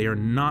ensure that they are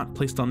not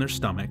placed on their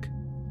stomach,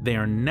 they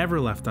are never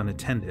left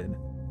unattended,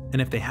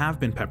 and if they have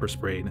been pepper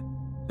sprayed,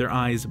 their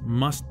eyes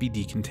must be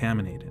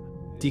decontaminated.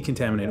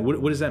 Decontaminated,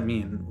 what does that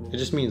mean? It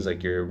just means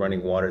like you're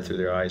running water through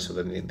their eyes so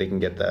that they can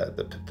get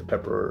the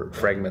pepper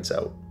fragments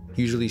out.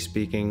 Usually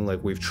speaking,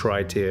 like, we've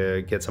tried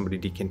to get somebody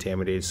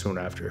decontaminated soon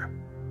after,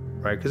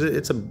 right? Because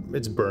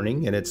it's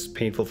burning and it's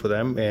painful for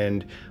them,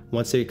 and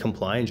once they're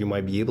compliant, you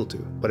might be able to,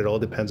 but it all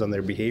depends on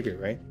their behavior,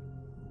 right?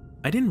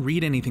 I didn't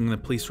read anything in the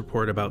police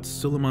report about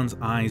Soleiman's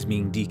eyes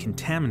being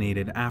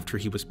decontaminated after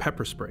he was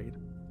pepper sprayed.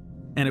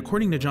 And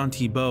according to John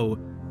Thibault,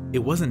 it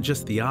wasn't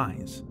just the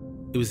eyes.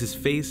 It was his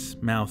face,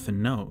 mouth,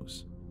 and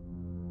nose.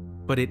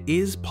 But it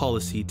is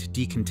policy to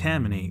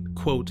decontaminate,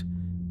 quote,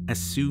 as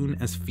soon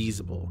as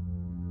feasible.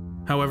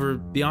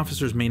 However, the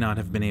officers may not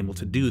have been able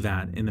to do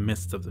that in the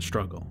midst of the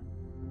struggle.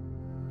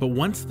 But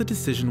once the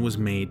decision was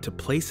made to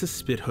place a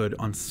spit hood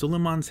on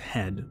Soleiman's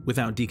head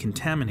without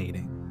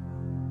decontaminating,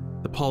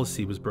 the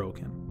policy was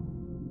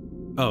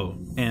broken. Oh,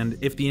 and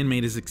if the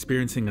inmate is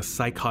experiencing a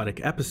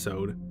psychotic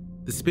episode,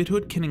 the spit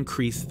hood can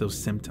increase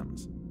those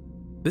symptoms.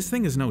 This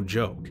thing is no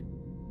joke.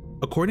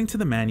 According to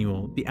the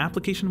manual, the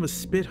application of a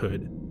spit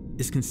hood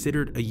is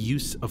considered a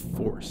use of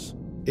force.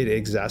 It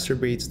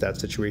exacerbates that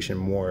situation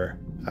more,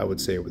 I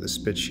would say, with a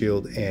spit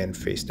shield and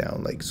face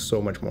down, like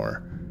so much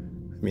more.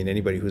 I mean,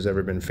 anybody who's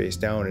ever been face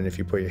down, and if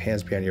you put your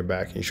hands behind your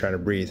back and you're trying to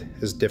breathe,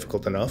 is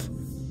difficult enough.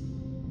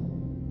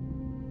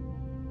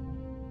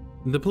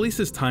 The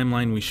police's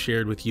timeline we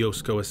shared with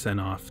Iosko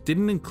Assenov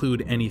didn't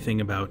include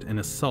anything about an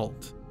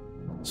assault,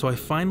 so I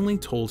finally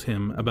told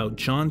him about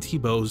John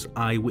Thibault's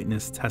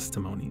eyewitness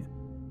testimony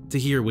to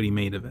hear what he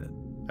made of it.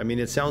 I mean,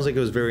 it sounds like it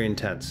was very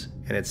intense,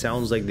 and it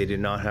sounds like they did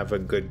not have a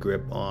good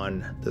grip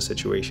on the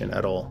situation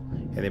at all,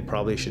 and they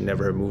probably should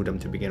never have moved him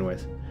to begin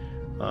with.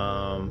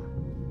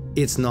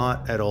 It's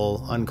not at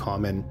all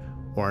uncommon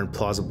or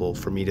implausible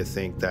for me to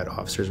think that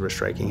officers were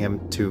striking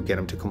him to get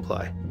him to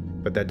comply,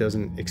 but that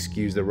doesn't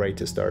excuse the right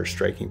to start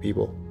striking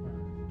people.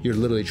 You're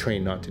literally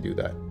trained not to do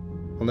that.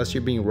 Unless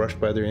you're being rushed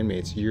by other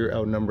inmates, you're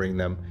outnumbering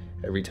them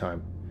every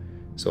time.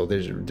 So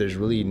there's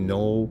really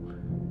no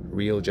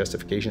real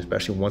justification,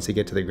 especially once they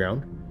get to the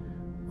ground,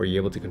 where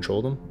you're able to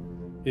control them.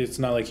 It's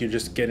not like you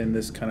just get in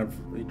this kind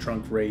of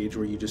drunk rage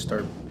where you just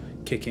start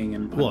kicking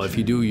and punching. Well, if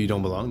you do, you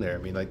don't belong there.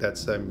 I mean, like,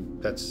 that's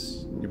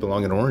you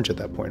belong in Orange at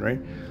that point, right?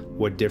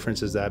 What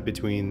difference is that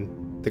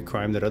between the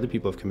crime that other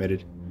people have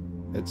committed?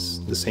 It's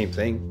the same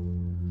thing.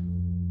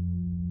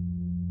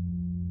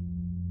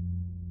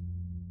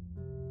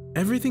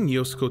 Everything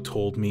Iosko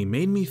told me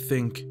made me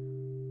think,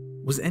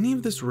 was any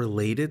of this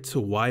related to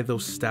why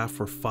those staff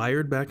were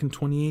fired back in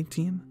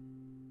 2018?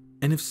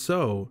 And if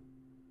so,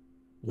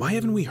 why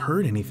haven't we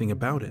heard anything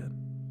about it?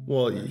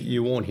 Well,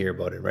 you won't hear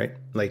about it, right?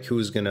 Like,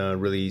 who's gonna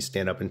really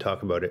stand up and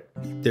talk about it?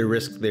 They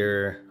risk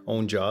their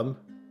own job,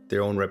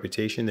 their own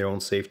reputation, their own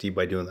safety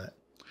by doing that.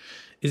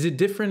 Is it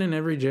different in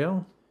every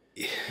jail?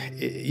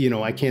 You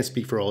know, I can't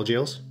speak for all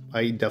jails.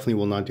 I definitely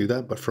will not do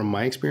that. But from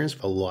my experience,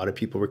 a lot of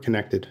people were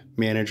connected.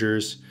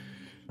 Managers,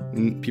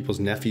 people's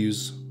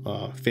nephews,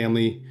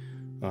 family,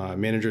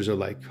 Managers are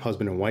like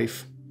husband and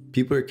wife.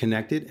 People are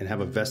connected and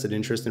have a vested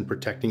interest in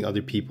protecting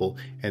other people.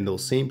 And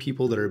those same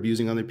people that are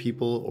abusing other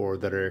people or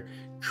that are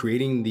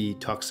creating the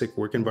toxic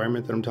work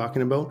environment that I'm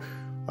talking about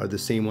are the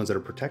same ones that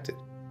are protected.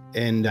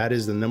 And that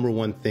is the number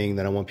one thing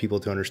that I want people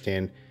to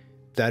understand.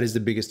 That is the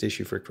biggest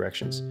issue for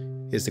corrections,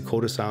 is the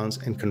code of silence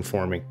and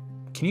conforming.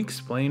 Can you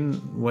explain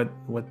what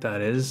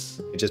that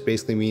is? It just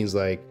basically means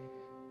like,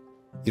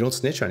 you don't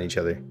snitch on each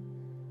other.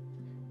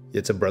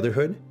 It's a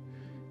brotherhood,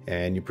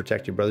 and you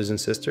protect your brothers and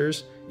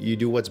sisters. You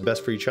do what's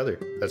best for each other.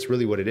 That's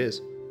really what it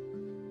is.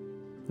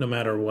 No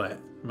matter what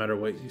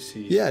you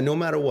see. Yeah, no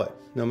matter what,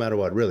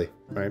 really,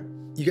 right?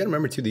 You gotta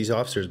remember too, these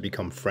officers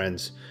become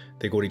friends.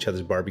 They go to each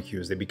other's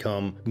barbecues. They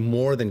become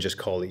more than just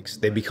colleagues.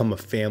 They become a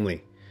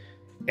family.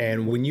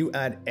 And when you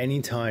add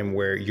any time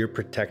where you're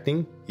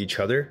protecting each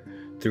other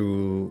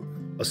through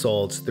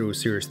assaults, through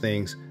serious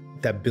things,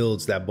 that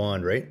builds that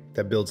bond, right?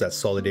 That builds that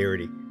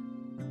solidarity.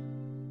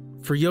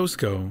 For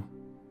Iosko,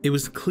 it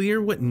was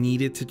clear what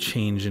needed to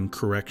change in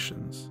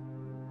corrections.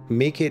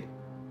 Make it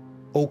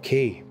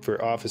okay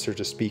for officers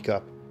to speak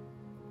up.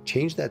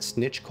 Change that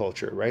snitch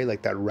culture, right?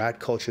 Like that rat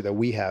culture that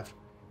we have.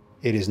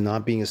 It is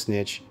not being a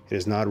snitch. It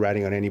is not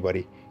ratting on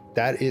anybody.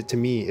 That, to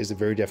me, is the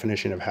very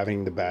definition of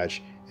having the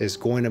badge, is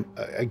going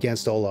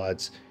against all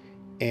odds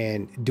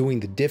and doing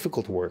the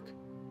difficult work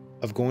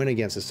of going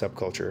against the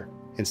subculture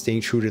and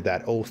staying true to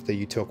that oath that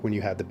you took when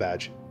you had the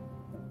badge.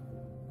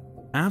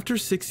 After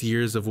 6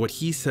 years of what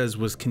he says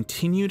was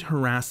continued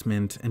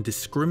harassment and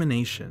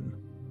discrimination,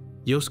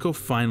 Iosko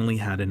finally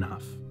had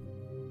enough.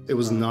 It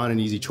was not an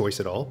easy choice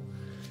at all.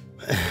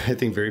 I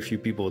think very few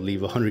people would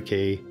leave a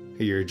 $100K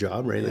a year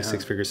job, right? Like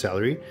six-figure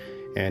salary.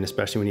 And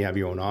especially when you have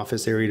your own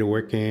office area to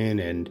work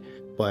in.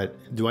 But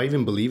do I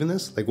even believe in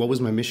this? Like, what was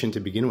my mission to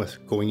begin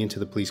with? Going into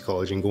the police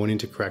college and going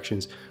into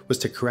corrections was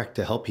to correct,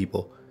 to help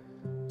people.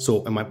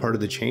 So am I part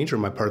of the change or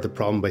am I part of the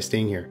problem by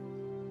staying here?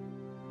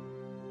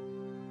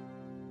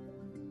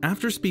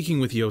 After speaking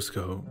with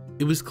Iosko,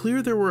 it was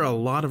clear there were a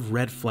lot of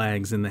red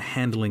flags in the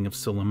handling of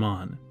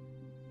Soleiman,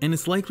 and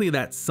it's likely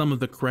that some of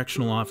the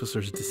correctional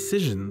officer's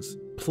decisions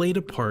played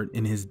a part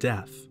in his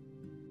death.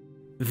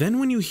 Then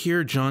when you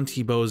hear John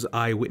Thibault's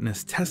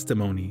eyewitness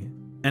testimony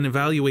and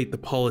evaluate the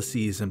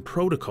policies and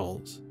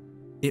protocols,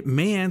 it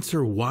may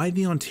answer why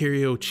the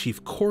Ontario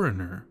chief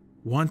coroner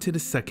wanted a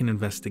second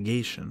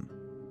investigation.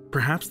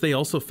 Perhaps they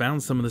also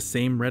found some of the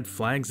same red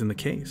flags in the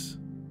case.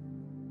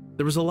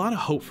 There was a lot of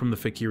hope from the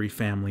Faqiri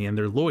family and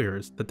their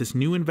lawyers that this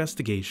new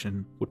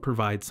investigation would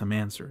provide some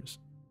answers.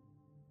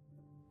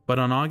 But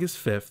on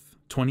August 5th,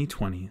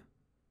 2020,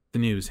 the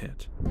news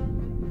hit.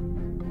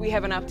 We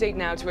have an update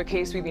now to a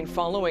case we've been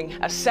following.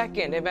 A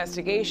second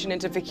investigation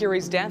into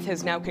Faqiri's death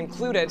has now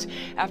concluded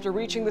after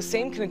reaching the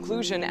same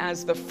conclusion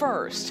as the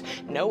first.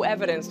 No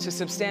evidence to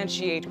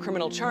substantiate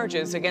criminal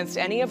charges against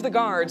any of the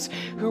guards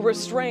who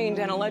restrained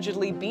and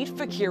allegedly beat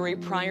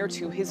Faqiri prior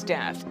to his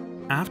death.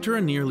 After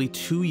a nearly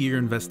 2-year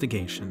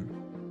investigation,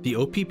 the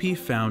OPP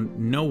found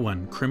no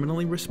one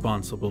criminally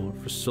responsible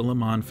for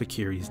Soleiman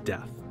Faqiri's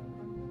death.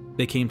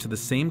 They came to the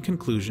same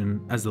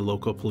conclusion as the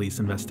local police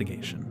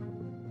investigation.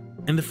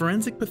 And the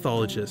forensic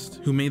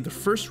pathologist who made the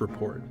first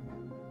report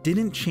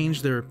didn't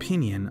change their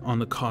opinion on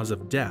the cause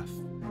of death,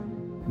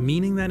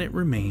 meaning that it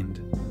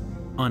remained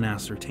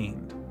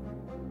unascertained.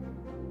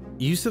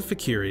 Yusuf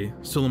Faqiri,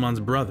 Soleiman's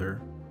brother,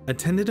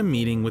 attended a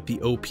meeting with the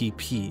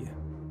OPP,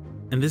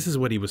 and this is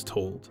what he was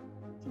told.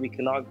 We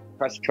cannot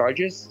press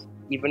charges,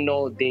 even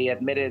though they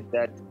admitted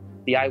that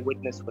the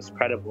eyewitness was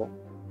credible.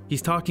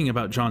 He's talking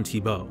about John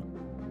Thibault.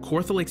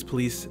 Kawartha Lakes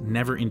police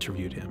never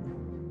interviewed him,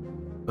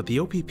 but the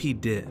OPP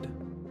did.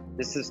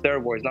 This is their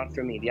words, not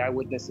for me. The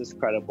eyewitness is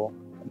credible,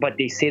 but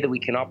they say that we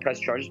cannot press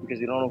charges because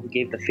we don't know who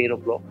gave the fatal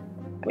blow.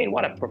 I mean,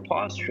 what a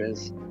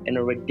preposterous and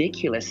a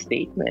ridiculous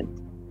statement.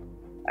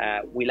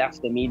 We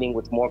left the meeting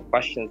with more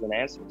questions than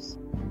answers.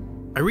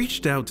 I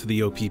reached out to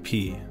the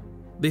OPP.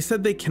 They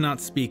said they cannot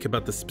speak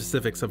about the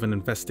specifics of an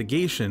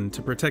investigation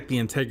to protect the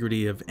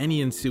integrity of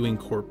any ensuing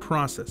court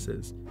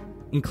processes,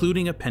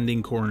 including a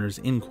pending coroner's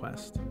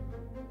inquest.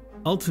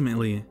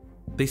 Ultimately,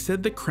 they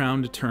said the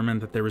Crown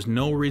determined that there was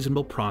no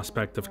reasonable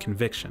prospect of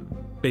conviction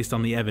based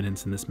on the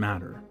evidence in this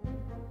matter.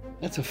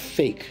 That's a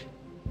fake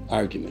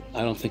argument.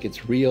 I don't think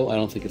it's real. I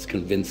don't think it's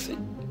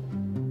convincing.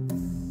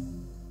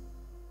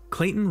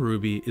 Clayton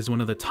Ruby is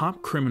one of the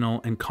top criminal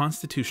and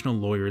constitutional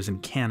lawyers in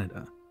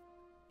Canada.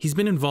 He's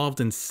been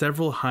involved in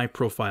several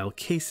high-profile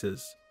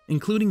cases,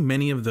 including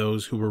many of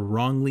those who were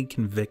wrongly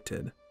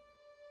convicted.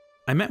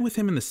 I met with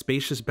him in the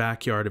spacious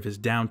backyard of his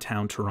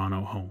downtown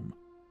Toronto home.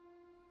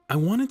 I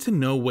wanted to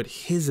know what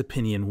his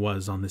opinion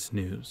was on this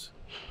news.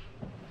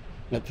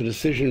 That the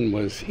decision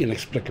was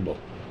inexplicable.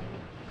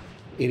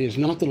 It is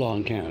not the law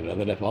in Canada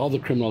that if all the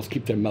criminals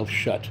keep their mouths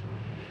shut,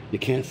 you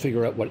can't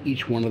figure out what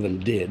each one of them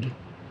did,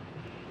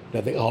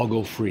 that they all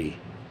go free.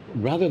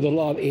 Rather, the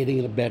law of aiding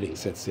and abetting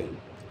sets in.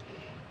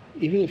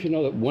 Even if you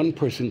know that one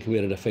person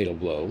committed a fatal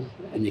blow,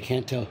 and you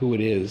can't tell who it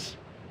is,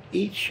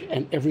 each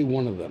and every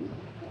one of them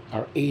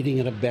are aiding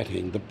and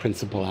abetting the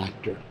principal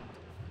actor.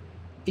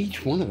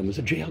 Each one of them is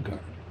a jail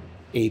guard.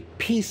 a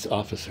peace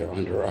officer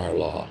under our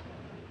law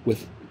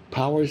with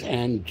powers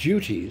and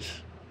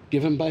duties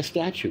given by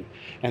statute.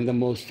 And the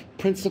most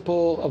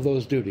principal of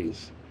those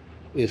duties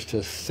is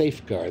to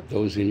safeguard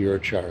those in your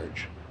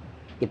charge.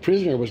 The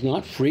prisoner was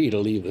not free to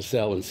leave the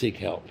cell and seek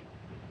help.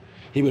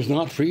 He was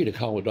not free to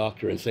call a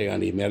doctor and say, I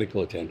need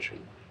medical attention.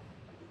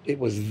 It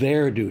was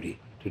their duty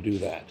to do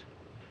that.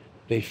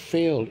 They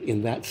failed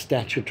in that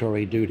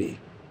statutory duty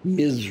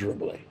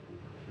miserably.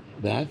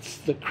 That's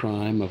the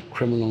crime of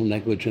criminal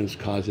negligence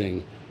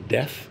causing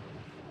death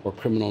or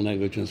criminal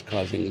negligence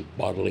causing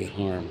bodily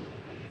harm.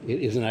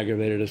 It is an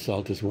aggravated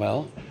assault as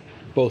well,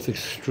 both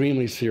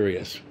extremely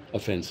serious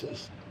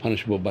offenses,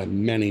 punishable by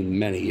many,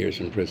 many years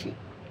in prison.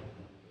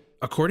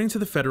 According to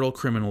the Federal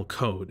Criminal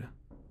Code,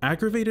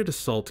 aggravated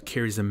assault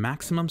carries a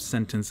maximum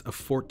sentence of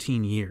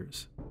 14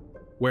 years,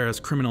 whereas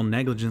criminal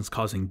negligence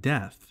causing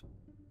death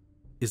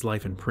is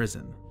life in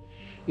prison.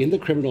 In the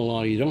criminal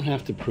law, you don't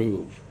have to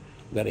prove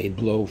that a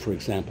blow, for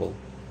example,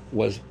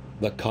 was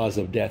the cause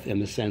of death in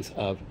the sense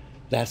of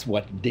that's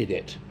what did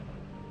it.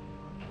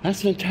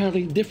 That's an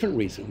entirely different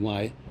reason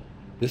why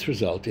this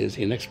result is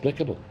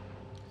inexplicable.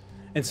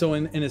 And so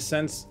in a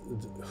sense,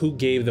 who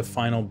gave the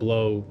final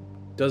blow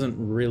doesn't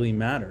really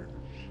matter.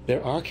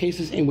 There are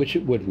cases in which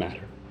it would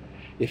matter.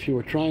 If you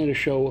were trying to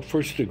show a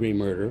first-degree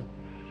murder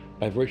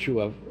by virtue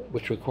of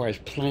which requires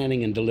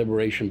planning and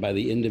deliberation by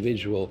the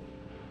individual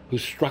who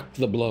struck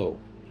the blow,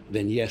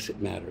 then yes,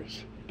 it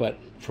matters. But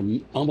for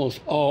almost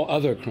all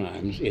other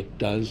crimes, it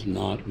does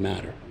not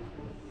matter.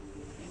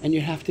 And you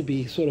have to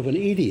be sort of an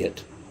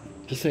idiot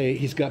to say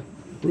he's got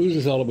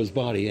bruises all over his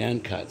body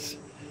and cuts,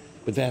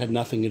 but that had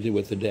nothing to do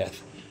with the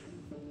death.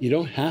 You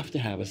don't have to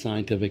have a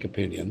scientific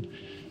opinion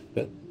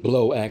that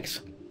blow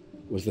X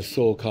was the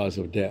sole cause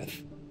of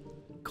death.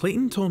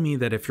 Clayton told me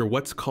that if you're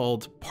what's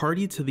called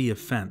party to the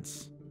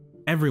offense,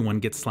 everyone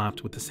gets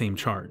slapped with the same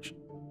charge,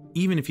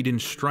 even if you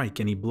didn't strike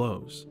any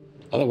blows.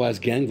 Otherwise,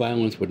 gang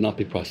violence would not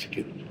be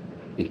prosecuted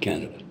in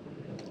Canada.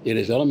 It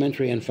is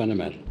elementary and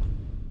fundamental.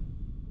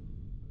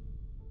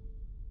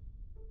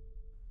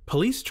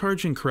 Police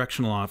charging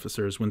correctional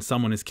officers when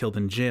someone is killed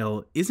in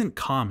jail isn't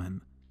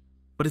common,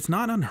 but it's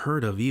not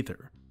unheard of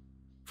either.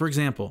 For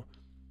example,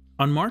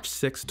 on March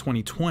 6,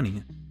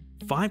 2020,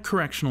 5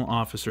 correctional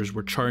officers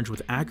were charged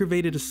with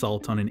aggravated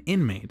assault on an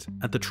inmate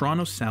at the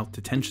Toronto South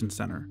Detention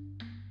Centre.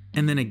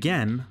 And then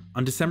again,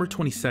 on December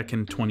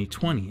 22,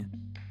 2020,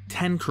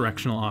 10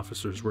 correctional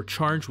officers were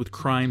charged with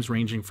crimes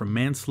ranging from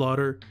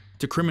manslaughter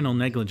to criminal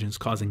negligence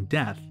causing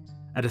death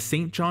at a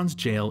St. John's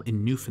jail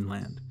in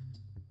Newfoundland.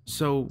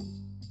 So,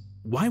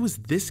 why was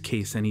this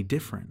case any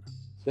different?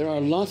 There are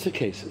lots of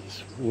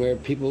cases where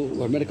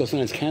medical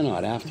science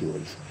cannot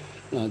afterwards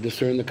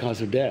discern the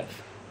cause of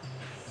death.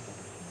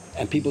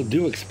 And people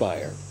do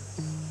expire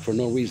for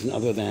no reason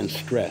other than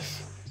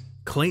stress.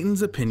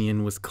 Clayton's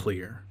opinion was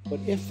clear. But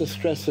if the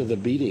stress of the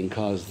beating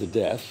caused the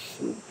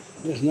death,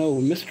 there's no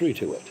mystery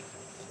to it.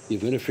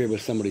 You've interfered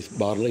with somebody's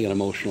bodily and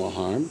emotional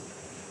harm.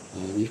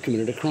 You've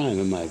committed a crime,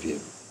 in my view.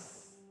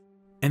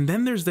 And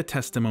then there's the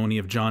testimony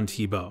of John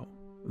Thibault,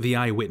 the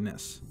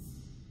eyewitness.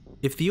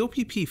 If the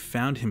OPP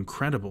found him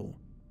credible,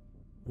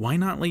 why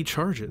not lay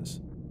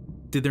charges?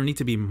 Did there need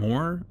to be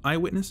more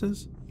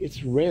eyewitnesses?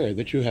 It's rare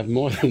that you have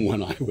more than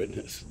one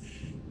eyewitness.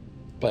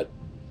 But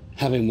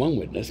having one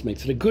witness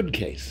makes it a good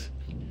case.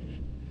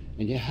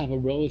 And you have a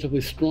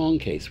relatively strong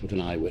case with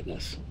an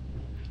eyewitness.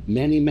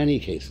 Many, many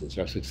cases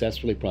are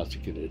successfully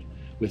prosecuted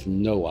with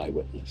no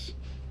eyewitness.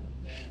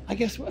 I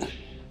guess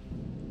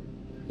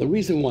the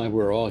reason why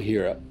we're all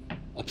here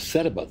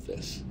upset about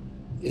this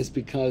is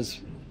because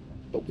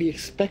we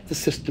expect the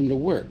system to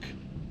work.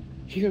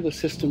 Here, the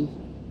system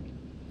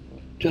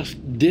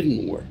just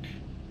didn't work.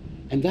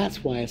 And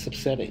that's why it's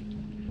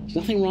upsetting. There's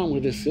nothing wrong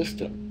with this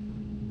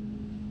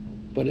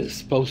system, but it's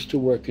supposed to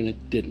work and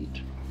it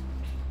didn't.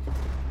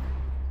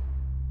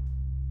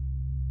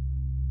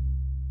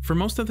 For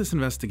most of this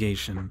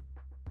investigation,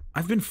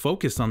 I've been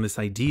focused on this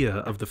idea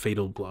of the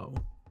fatal blow.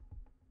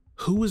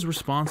 Who was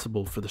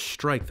responsible for the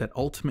strike that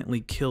ultimately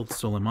killed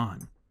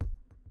Soleiman?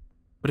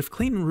 But if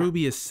Clayton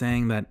Ruby is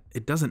saying that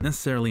it doesn't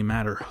necessarily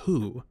matter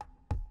who,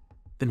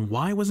 then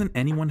why wasn't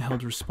anyone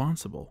held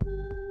responsible?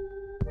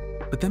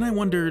 But then I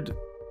wondered,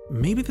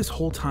 maybe this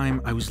whole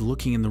time I was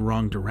looking in the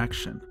wrong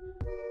direction.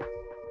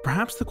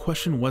 Perhaps the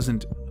question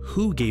wasn't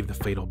who gave the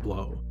fatal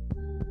blow,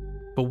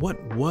 but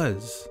what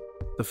was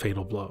the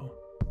fatal blow?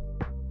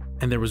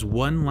 And there was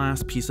one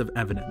last piece of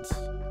evidence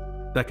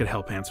that could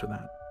help answer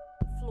that.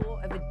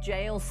 Floor of a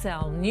jail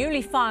cell.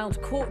 Newly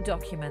filed court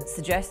documents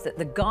suggest that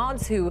the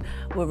guards who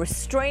were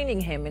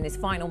restraining him in his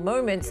final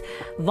moments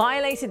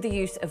violated the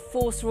use of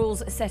force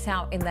rules set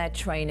out in their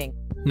training.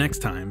 Next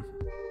time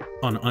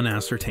on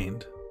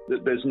Unascertained.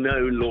 There's no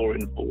law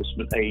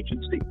enforcement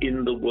agency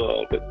in the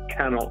world that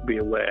cannot be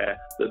aware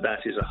that that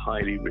is a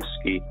highly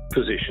risky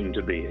position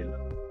to be in.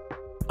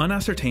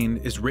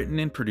 Unascertained is written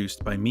and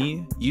produced by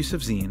me,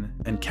 Yusuf Zine,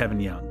 and Kevin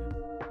Young.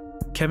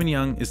 Kevin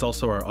Young is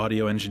also our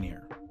audio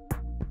engineer.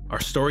 Our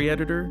story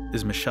editor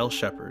is Michelle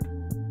Shepard.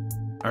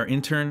 Our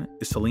intern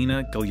is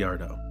Selena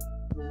Gallardo.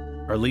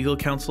 Our legal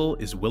counsel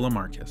is Willa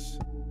Marcus.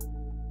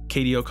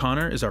 Katie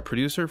O'Connor is our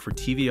producer for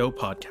TVO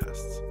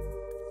Podcasts.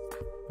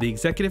 The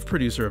executive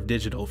producer of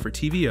digital for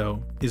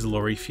TVO is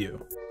Lori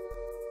Few.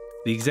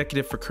 The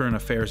executive for current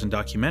affairs and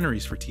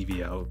documentaries for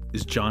TVO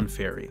is John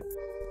Ferry.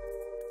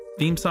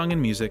 Theme song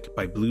and music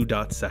by Blue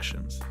Dot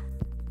Sessions.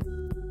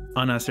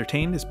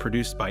 Unascertained is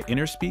produced by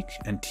Innerspeak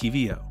and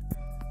TVO.